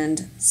in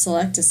and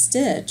select a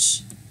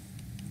stitch,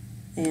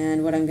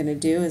 and what I'm going to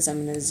do is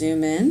I'm going to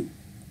zoom in,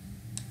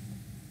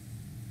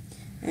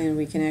 and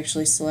we can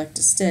actually select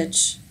a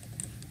stitch.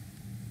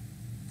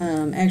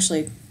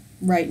 Actually,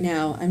 right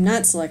now I'm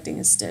not selecting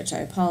a stitch, I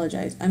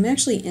apologize. I'm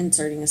actually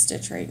inserting a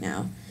stitch right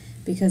now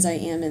because I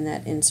am in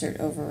that insert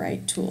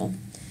overwrite tool.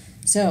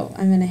 So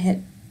I'm going to hit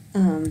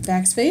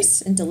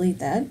backspace and delete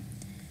that,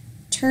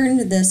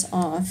 turn this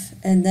off,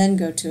 and then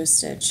go to a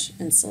stitch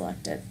and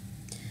select it.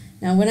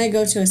 Now when I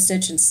go to a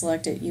stitch and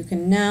select it, you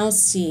can now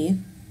see,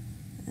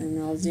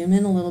 and I'll zoom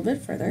in a little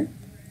bit further,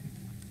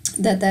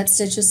 that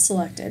stitch is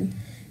selected,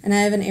 and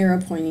I have an arrow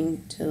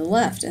pointing to the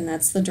left, and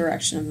that's the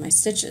direction of my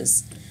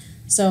stitches.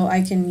 So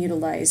I can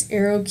utilize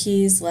arrow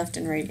keys, left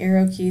and right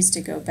arrow keys,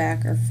 to go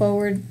back or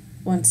forward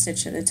one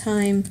stitch at a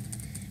time,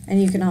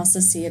 and you can also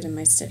see it in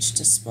my stitch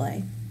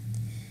display.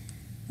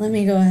 Let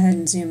me go ahead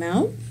and zoom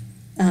out.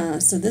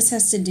 So this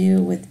has to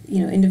do with,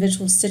 you know,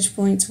 individual stitch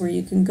points where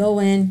you can go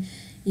in,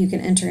 you can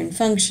enter in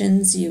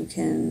functions, you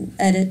can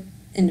edit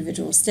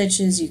individual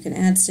stitches, you can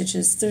add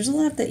stitches. There's a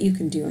lot that you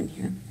can do in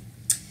here.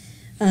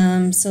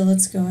 So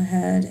let's go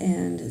ahead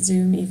and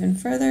zoom even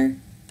further.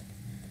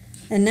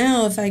 And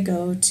now if I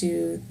go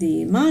to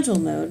the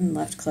module mode and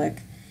left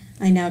click,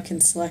 I now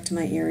can select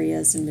my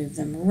areas and move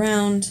them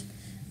around,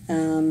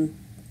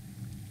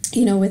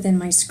 you know, within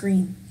my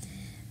screen.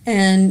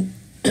 And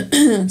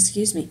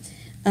excuse me,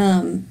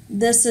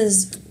 this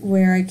is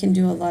where I can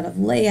do a lot of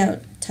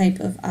layout type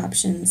of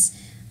options.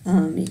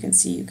 You can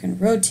see you can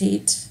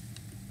rotate,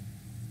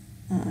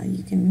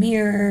 you can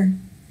mirror,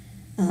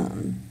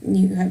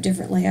 you have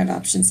different layout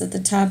options at the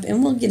top,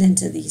 and we'll get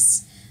into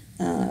these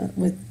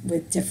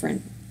with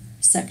different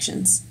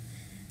sections.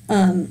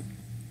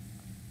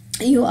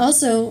 You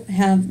also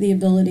have the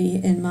ability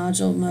in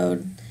module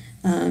mode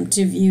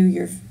to view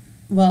your,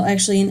 well,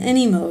 actually in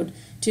any mode,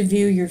 to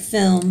view your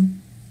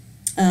film,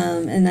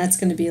 and that's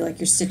going to be like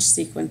your stitch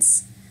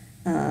sequence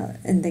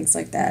and things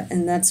like that.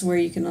 And that's where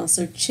you can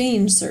also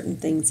change certain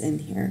things in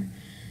here.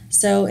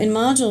 So in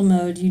module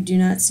mode, you do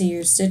not see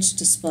your stitch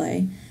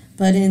display,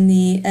 but in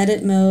the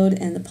edit mode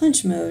and the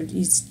punch mode,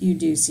 you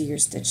do see your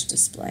stitch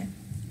display.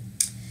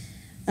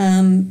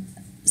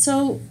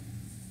 So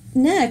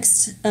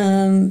next,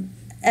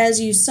 as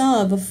you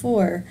saw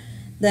before,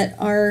 that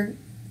our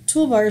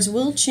toolbars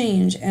will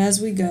change as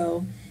we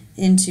go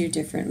into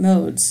different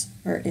modes,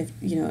 or if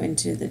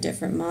into the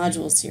different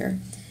modules here.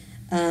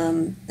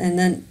 And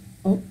then,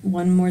 oh,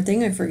 one more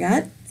thing I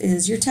forgot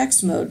is your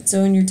text mode.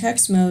 So in your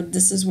text mode,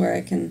 this is where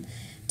I can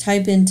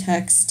type in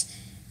text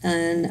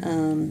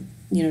and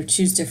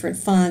choose different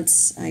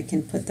fonts. I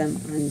can put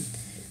them on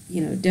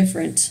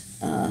different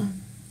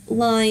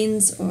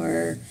lines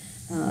or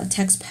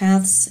text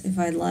paths if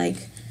I'd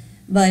like.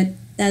 But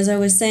as I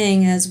was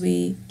saying, as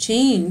we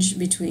change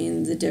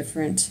between the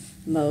different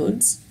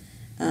modes,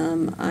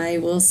 I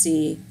will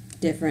see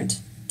different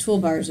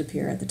toolbars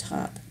appear at the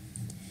top.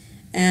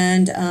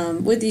 And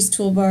with these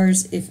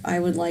toolbars, if I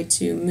would like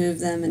to move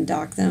them and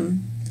dock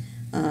them,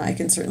 I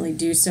can certainly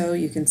do so.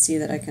 You can see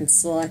that I can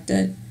select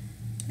it.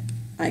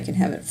 I can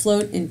have it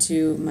float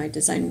into my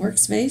design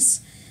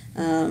workspace,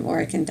 or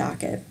I can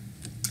dock it.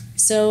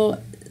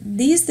 So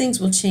these things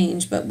will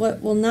change, but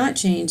what will not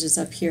change is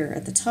up here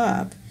at the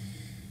top.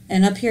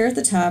 And up here at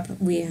the top,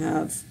 we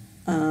have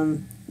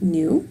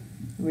new,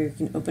 where you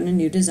can open a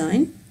new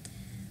design.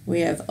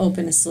 We have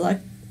open a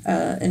select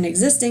an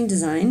existing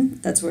design.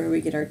 That's where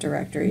we get our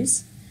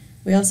directories.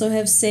 We also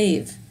have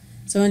save.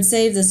 So in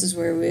save, this is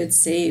where we would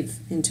save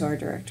into our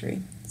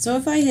directory. So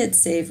if I hit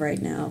save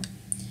right now,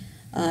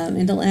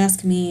 it'll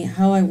ask me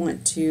how I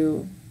want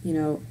to,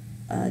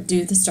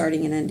 do the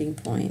starting and ending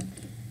point.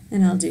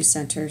 And I'll do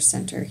center,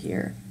 center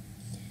here.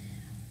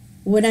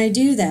 When I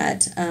do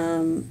that,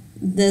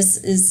 this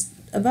is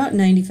about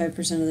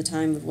 95% of the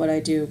time of what I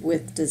do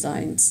with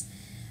designs.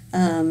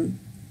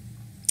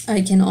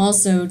 I can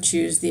also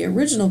choose the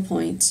original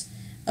point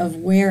of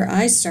where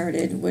I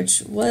started,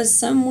 which was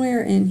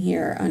somewhere in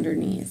here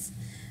underneath.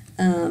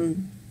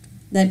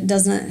 That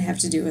does not have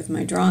to do with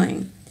my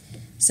drawing.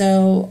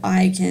 So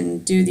I can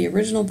do the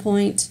original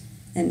point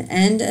and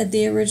end at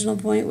the original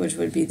point, which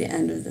would be the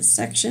end of the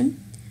section,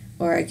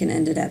 or I can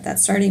end it at that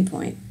starting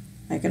point.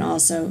 I can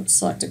also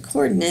select a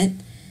coordinate,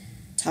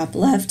 top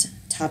left,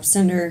 top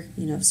center,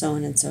 so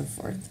on and so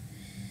forth.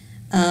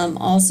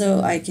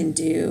 Also, I can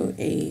do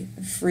a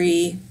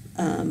free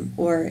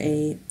or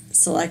a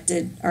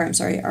selected, or I'm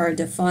sorry, our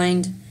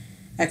defined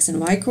X and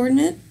Y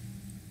coordinate,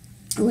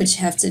 which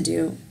have to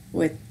do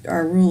with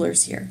our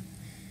rulers here.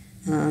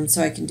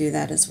 So I can do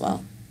that as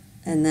well.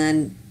 And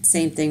then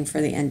same thing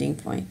for the ending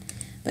point.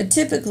 But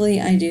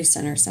typically I do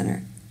center,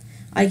 center.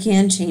 I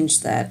can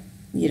change that,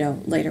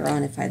 later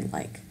on if I'd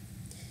like.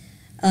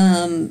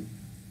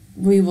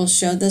 We will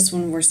show this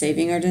when we're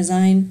saving our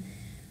design.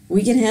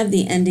 We can have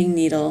the ending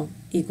needle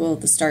equal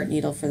the start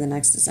needle for the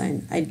next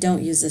design. I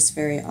don't use this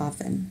very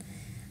often.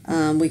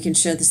 We can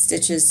show the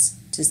stitches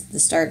to the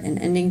start and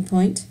ending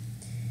point.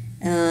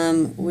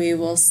 We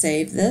will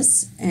save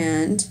this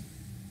and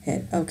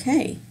hit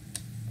OK.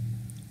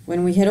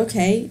 When we hit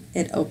OK,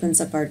 it opens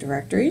up our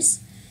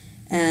directories.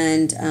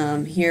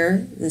 And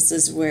here, this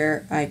is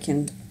where I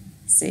can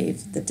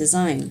save the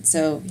design.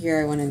 So here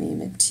I want to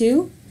name it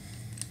 2.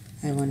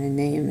 I want to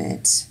name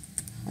it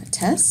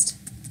test.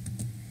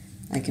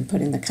 I can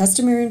put in the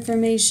customer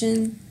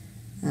information.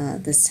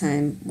 This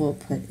time we'll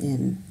put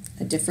in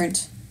a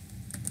different,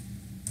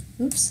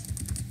 put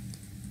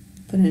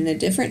in a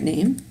different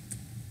name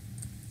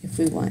if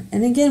we want.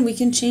 And again, we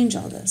can change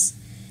all this.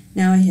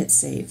 Now I hit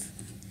save.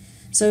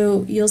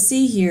 So you'll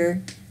see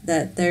here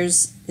that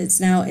it's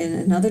now in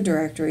another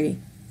directory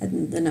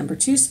at the number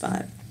 2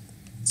 spot.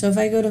 So if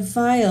I go to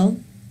File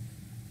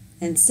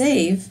and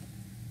Save,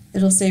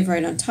 it'll save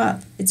right on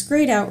top. It's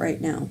grayed out right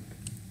now.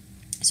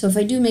 So if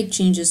I do make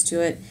changes to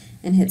it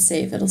and hit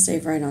save, it'll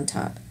save right on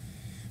top.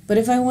 But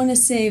if I want to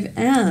save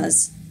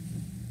as,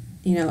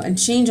 and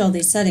change all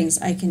these settings,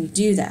 I can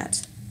do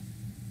that.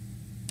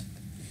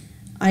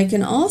 I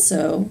can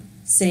also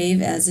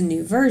save as a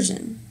new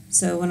version.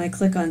 So when I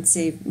click on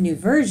Save New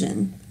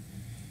Version,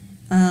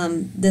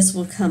 this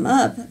will come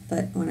up,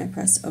 but when I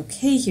press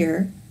OK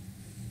here,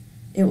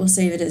 it will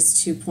save it as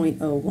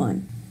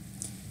 2.01.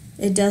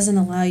 It doesn't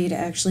allow you to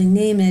actually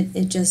name it,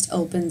 it just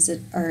opens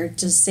it, or it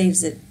just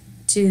saves it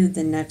to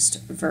the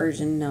next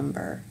version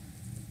number.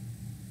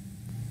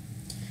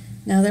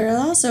 Now there are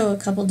also a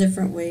couple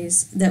different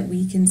ways that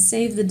we can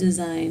save the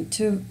design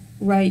to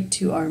write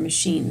to our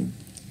machine.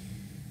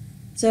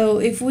 So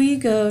if we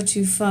go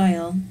to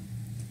File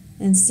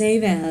and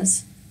Save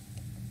As,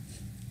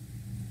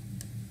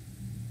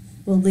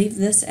 we'll leave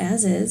this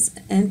as is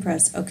and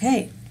press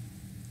OK.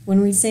 When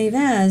we save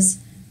as,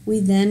 we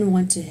then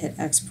want to hit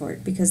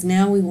export because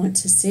now we want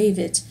to save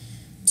it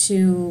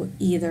to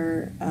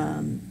either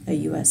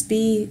a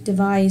USB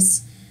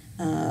device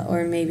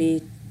or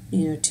maybe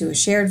to a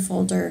shared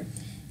folder.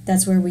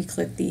 That's where we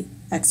click the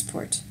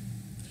export.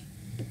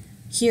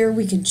 Here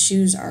we can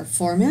choose our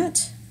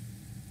format.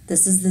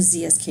 This is the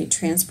ZSK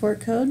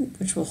transport code,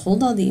 which will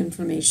hold all the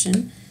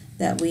information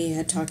that we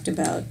had talked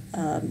about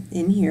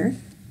in here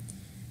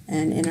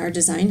and in our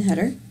design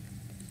header.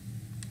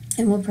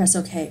 And we'll press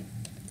OK.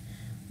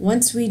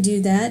 Once we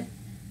do that,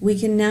 we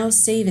can now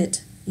save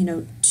it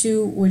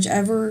to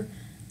whichever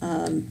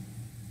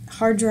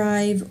hard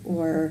drive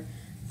or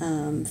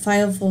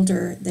file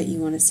folder that you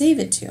want to save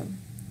it to.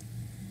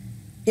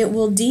 It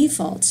will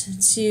default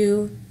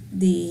to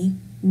the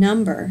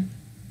number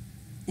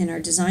in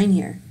our design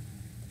here.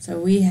 So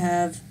we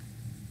have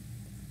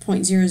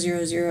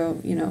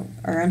 0.000,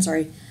 or I'm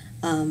sorry,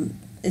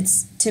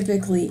 it's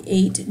typically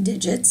 8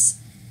 digits,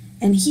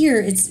 and here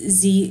it's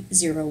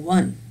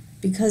Z01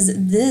 because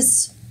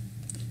this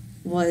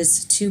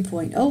was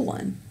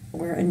 2.01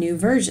 or a new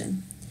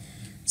version.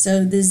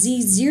 So the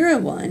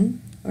Z01,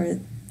 or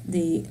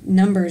the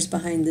numbers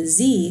behind the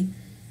Z,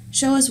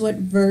 show us what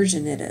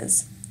version it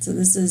is. So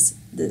this is,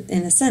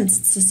 in a sense,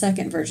 it's the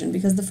second version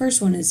because the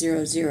first one is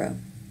 00.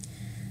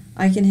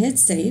 I can hit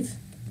save,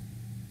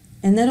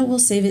 and then it will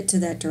save it to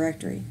that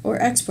directory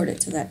or export it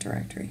to that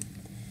directory.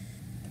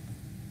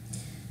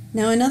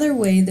 Now another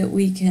way that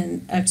we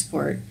can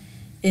export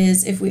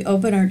is if we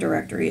open our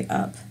directory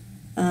up.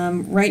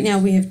 Right now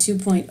we have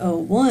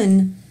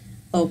 2.01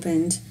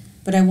 opened,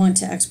 but I want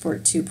to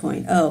export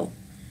 2.0.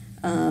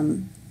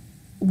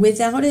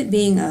 Without it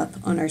being up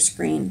on our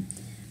screen,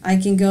 I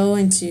can go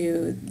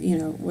into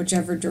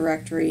whichever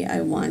directory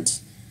I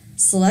want,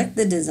 select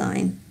the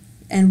design,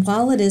 and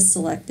while it is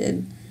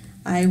selected,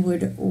 I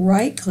would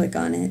right-click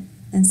on it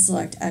and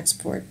select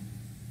export.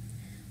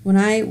 When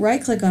I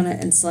right-click on it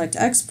and select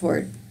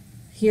export,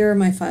 here are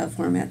my file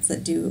formats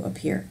that do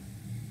appear.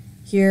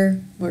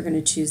 Here we're going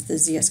to choose the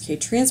ZSK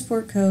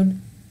transport code,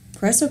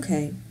 press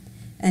OK,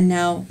 and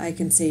now I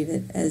can save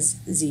it as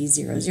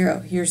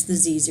Z00. Here's the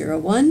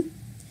Z01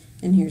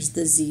 and here's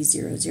the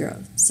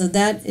Z00. So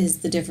that is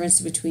the difference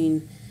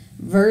between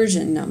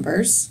version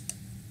numbers,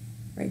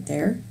 right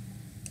there,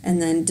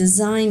 and then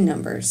design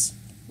numbers,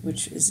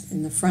 which is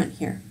in the front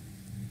here.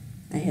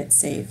 I hit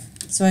save.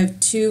 So I have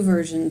two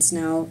versions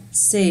now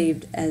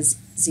saved as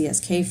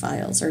ZSK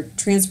files or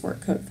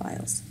transport code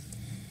files.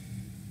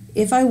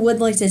 If I would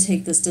like to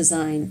take this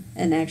design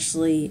and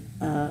actually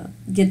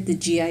get the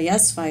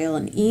GIS file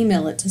and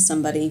email it to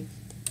somebody,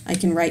 I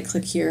can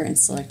right-click here and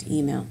select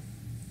email.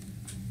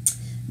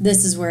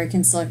 This is where I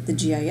can select the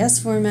GIS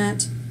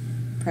format,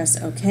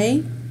 press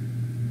OK.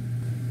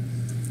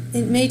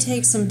 It may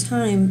take some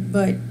time,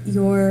 but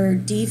your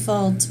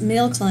default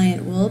mail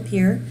client will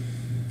appear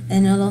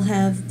and it'll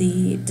have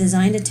the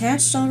design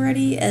attached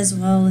already as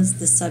well as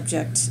the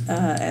subject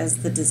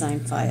as the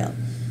design file.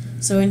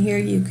 So in here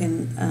you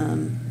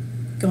can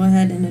go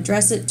ahead and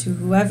address it to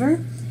whoever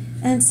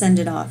and send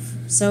it off.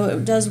 So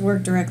it does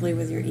work directly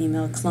with your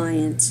email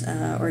client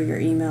or your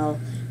email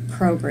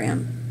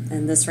program.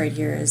 And this right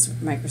here is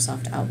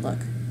Microsoft Outlook.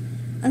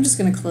 I'm just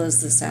going to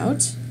close this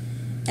out.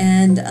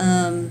 And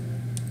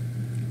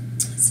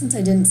since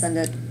I didn't send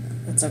it,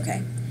 that's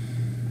okay.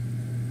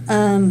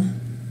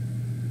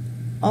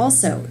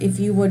 Also, if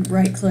you would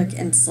right-click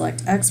and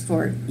select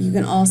export, you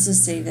can also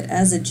save it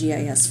as a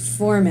GIS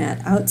format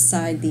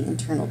outside the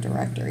internal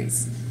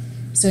directories.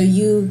 So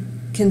you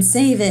can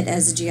save it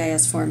as a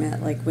GIS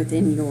format like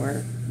within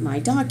your My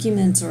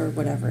Documents or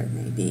whatever it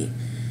may be.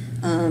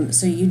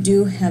 So you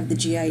do have the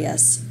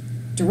GIS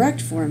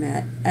direct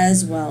format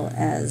as well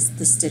as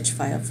the stitch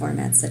file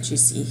formats that you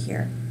see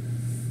here.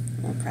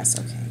 We'll press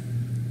OK.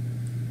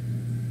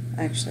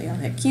 Actually, I'll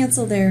hit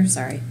cancel there.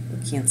 Sorry,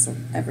 we'll cancel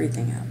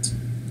everything out.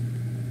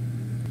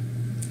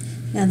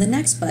 Now the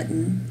next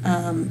button,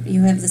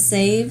 you have the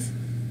save,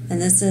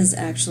 and this is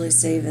actually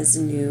save as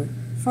a new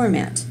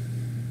format,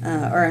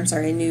 or I'm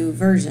sorry, a new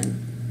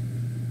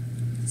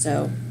version.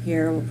 So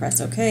here we'll press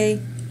OK,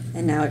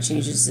 and now it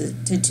changes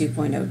it to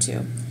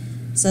 2.02.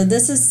 So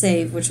this is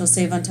save, which will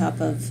save on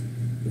top of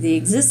the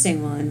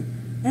existing one,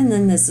 and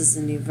then this is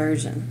the new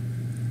version.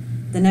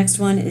 The next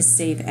one is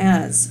save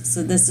as.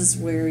 So this is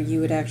where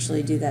you would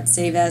actually do that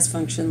save as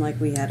function like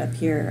we had up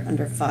here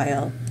under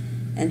File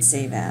and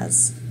Save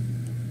As.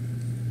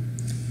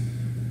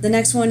 The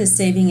next one is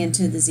saving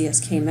into the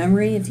ZSK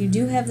memory if you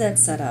do have that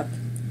set up,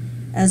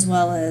 as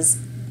well as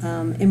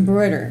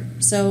embroider.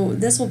 So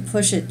this will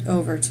push it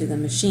over to the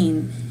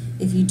machine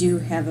if you do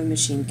have a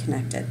machine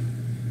connected.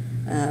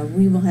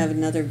 We will have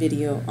another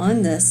video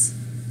on this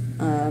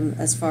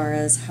as far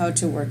as how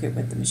to work it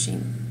with the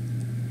machine.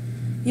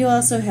 You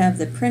also have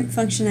the print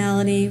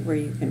functionality where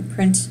you can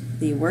print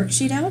the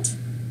worksheet out.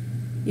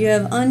 You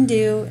have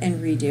undo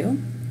and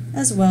redo,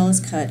 as well as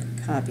cut,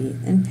 copy,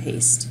 and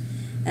paste.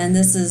 And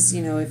this is,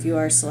 if you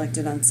are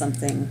selected on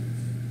something,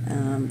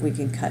 we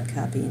can cut,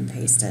 copy, and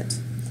paste it.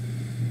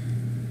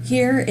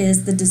 Here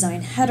is the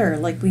design header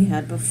like we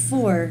had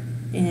before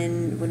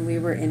when we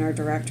were in our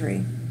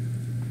directory.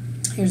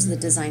 Here's the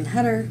design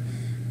header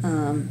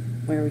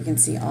where we can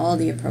see all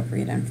the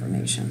appropriate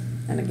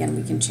information. And again,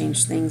 we can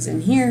change things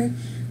in here.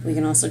 We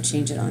can also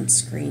change it on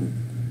screen.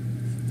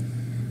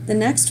 The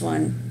next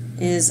one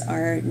is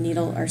our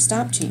needle or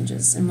stop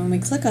changes. And when we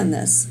click on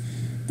this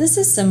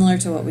is similar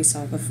to what we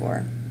saw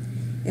before.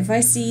 If I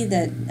see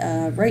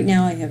that right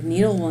now I have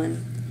needle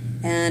 1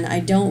 and I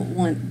don't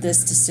want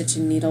this to stitch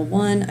in needle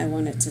 1, I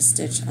want it to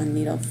stitch on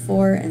needle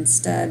 4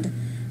 instead,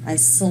 I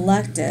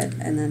select it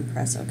and then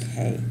press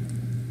OK.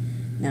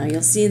 Now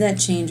you'll see that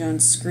change on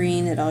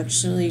screen. It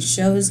actually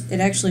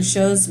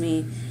shows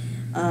me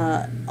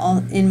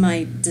all in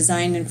my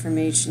design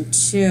information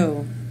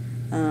too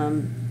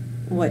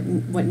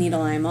what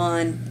needle I'm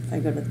on. If I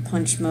go to the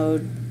punch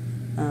mode,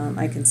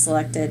 I can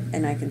select it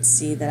and I can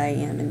see that I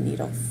am in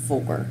needle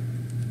 4.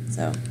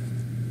 So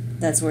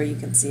that's where you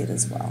can see it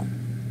as well.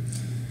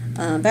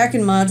 Back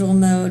in module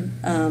mode,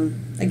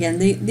 again,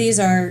 these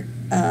are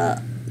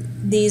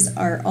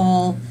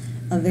all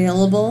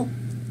available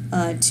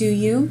to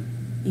you,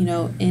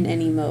 in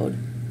any mode.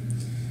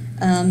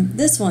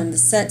 This one, the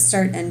set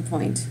start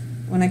endpoint.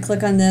 When I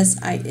click on this,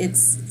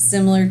 it's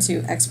similar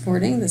to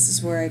exporting. This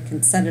is where I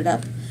can set it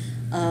up,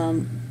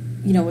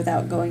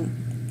 without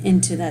going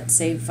into that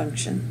save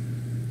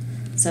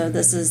function. So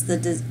this is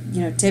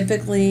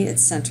typically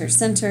it's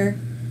center,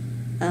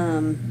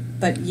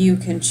 but you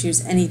can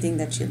choose anything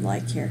that you'd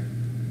like here.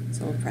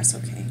 So we'll press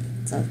OK.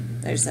 So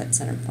there's that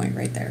center point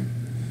right there.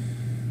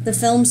 The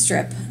film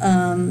strip,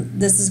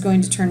 this is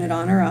going to turn it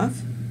on or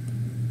off.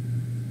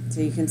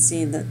 So you can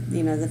see the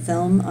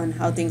film on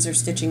how things are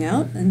stitching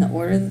out and the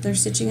order that they're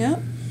stitching out.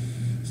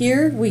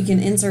 Here we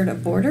can insert a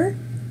border.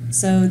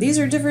 So these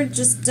are different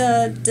just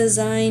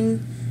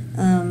design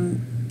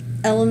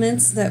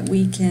elements that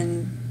we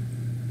can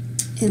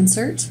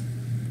insert.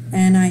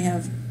 And I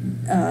have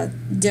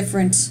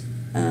different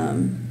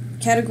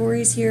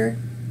categories here.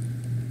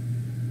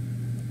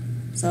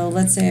 So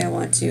let's say I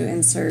want to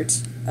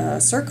insert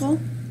a circle.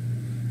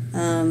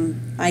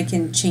 I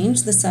can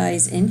change the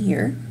size in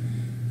here.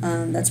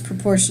 That's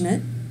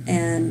proportionate,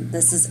 and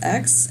this is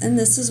X and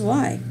this is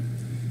Y.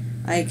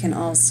 I can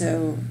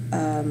also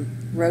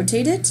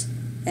rotate it,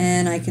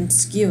 and I can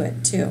skew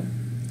it too.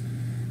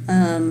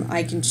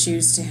 I can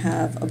choose to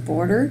have a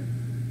border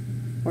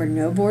or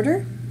no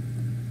border,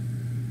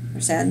 or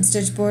satin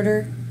stitch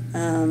border.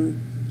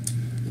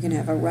 You can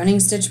have a running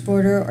stitch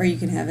border, or you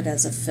can have it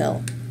as a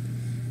fill.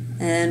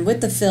 And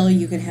with the fill,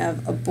 you can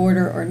have a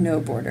border or no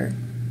border.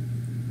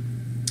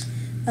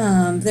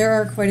 There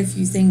are quite a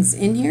few things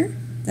in here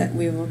that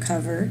we will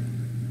cover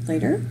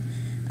later.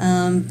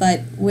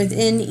 But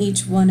within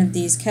each one of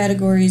these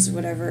categories,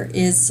 whatever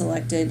is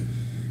selected,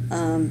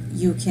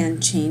 you can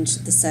change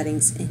the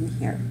settings in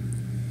here.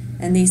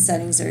 And these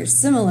settings are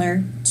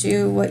similar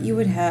to what you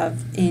would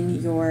have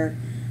in your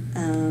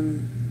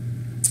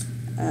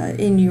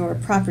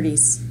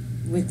properties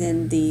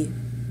within the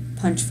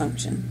punch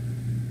function.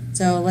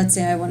 So let's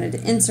say I wanted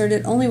to insert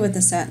it only with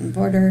the satin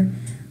border.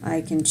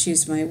 I can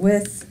choose my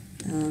width.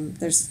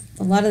 There's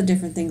a lot of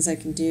different things I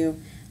can do.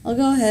 I'll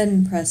go ahead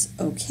and press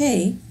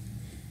OK,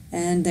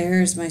 and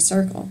there's my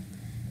circle.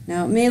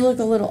 Now it may look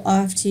a little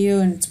off to you,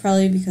 and it's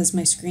probably because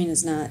my screen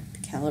is not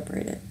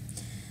calibrated.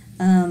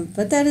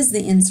 But that is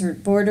the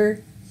insert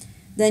border.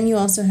 Then you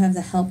also have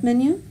the help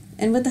menu,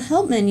 and with the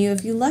help menu,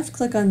 if you left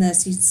click on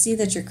this, you see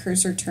that your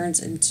cursor turns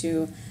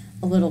into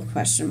a little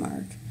question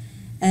mark.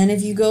 And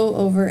if you go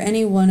over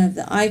any one of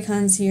the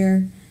icons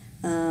here,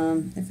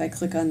 if I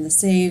click on the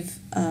save,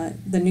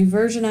 the new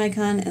version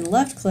icon and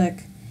left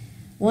click,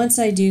 once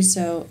I do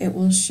so, it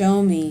will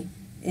show me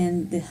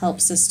in the help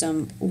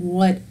system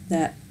what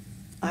that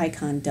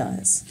icon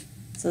does.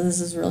 So this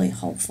is really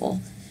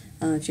helpful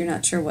if you're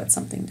not sure what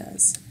something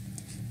does.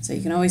 So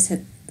you can always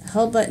hit the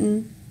help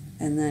button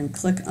and then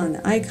click on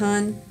the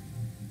icon.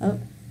 Oh,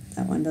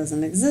 that one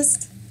doesn't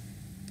exist.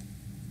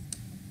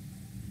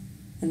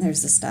 And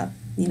there's the stop,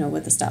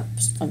 what the stop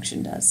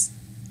function does.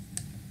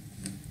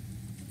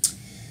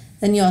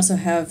 Then you also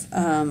have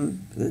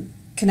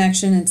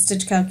connection and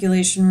stitch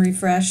calculation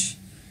refresh.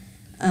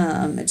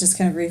 It just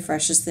kind of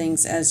refreshes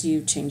things as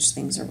you change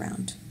things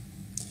around.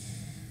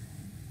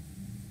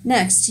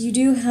 Next, you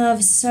do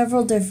have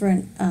several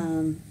different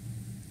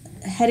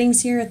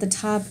headings here at the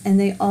top, and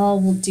they all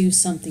will do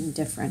something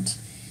different.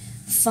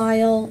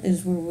 File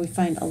is where we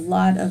find a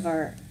lot of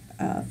our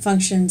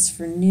functions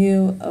for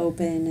new,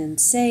 open,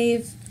 and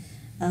save,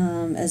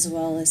 as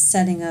well as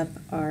setting up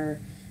our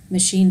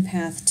machine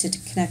path to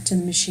connect to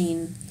the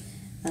machine.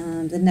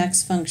 The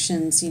next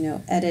functions,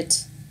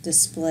 edit,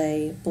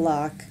 display,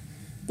 block.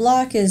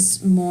 Block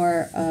is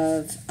more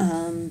of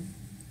kind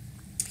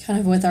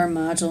of with our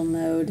module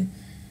mode,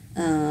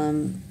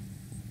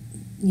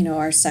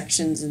 our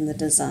sections in the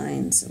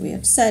designs. We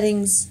have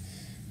settings,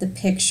 the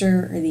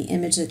picture or the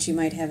image that you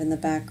might have in the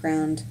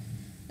background.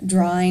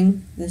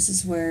 Drawing, this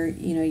is where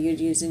you'd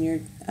use in your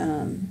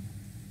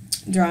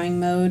drawing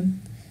mode.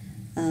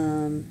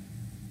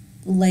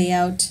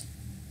 Layout,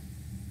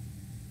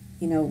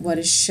 you know, what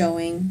is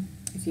showing,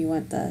 if you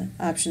want the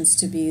options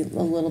to be a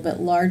little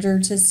bit larger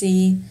to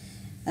see,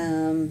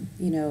 you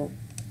know,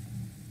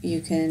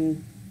 you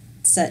can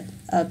set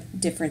up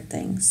different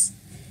things.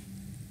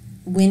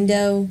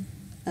 Window,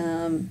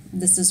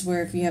 this is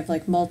where if you have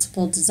like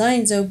multiple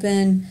designs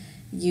open,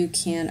 you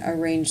can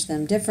arrange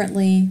them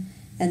differently.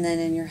 And then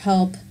in your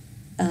help,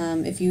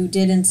 if you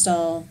did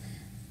install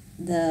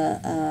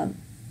the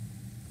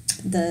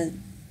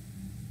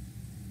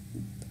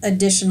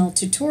additional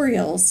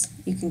tutorials,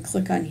 you can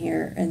click on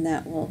here and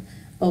that will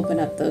open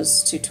up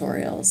those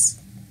tutorials.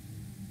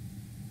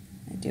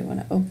 I do want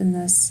to open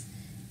this,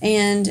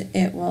 and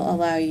it will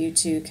allow you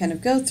to kind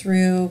of go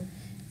through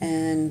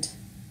and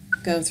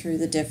go through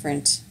the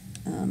different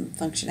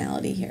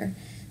functionality here.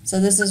 So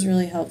this is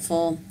really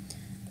helpful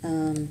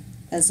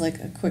as like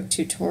a quick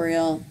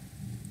tutorial.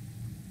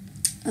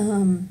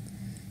 And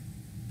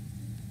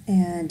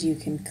you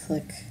can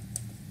click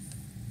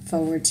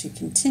forward to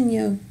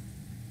continue,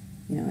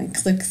 you know, and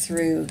click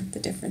through the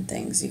different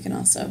things. You can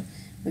also,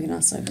 we can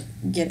also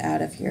get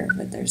out of here,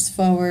 but there's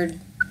forward.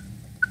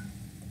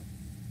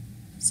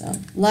 So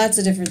lots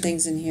of different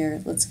things in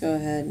here. Let's go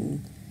ahead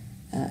and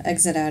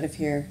exit out of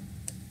here.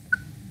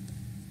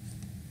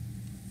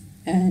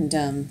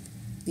 And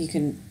you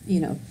can, you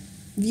know,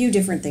 view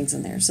different things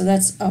in there. So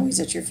that's always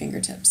at your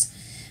fingertips.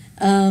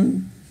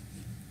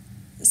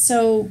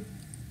 So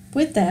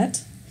with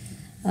that,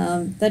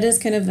 that is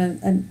kind of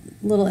a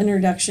little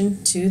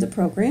introduction to the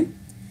program.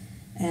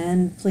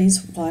 And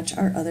please watch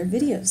our other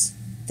videos.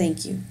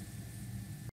 Thank you.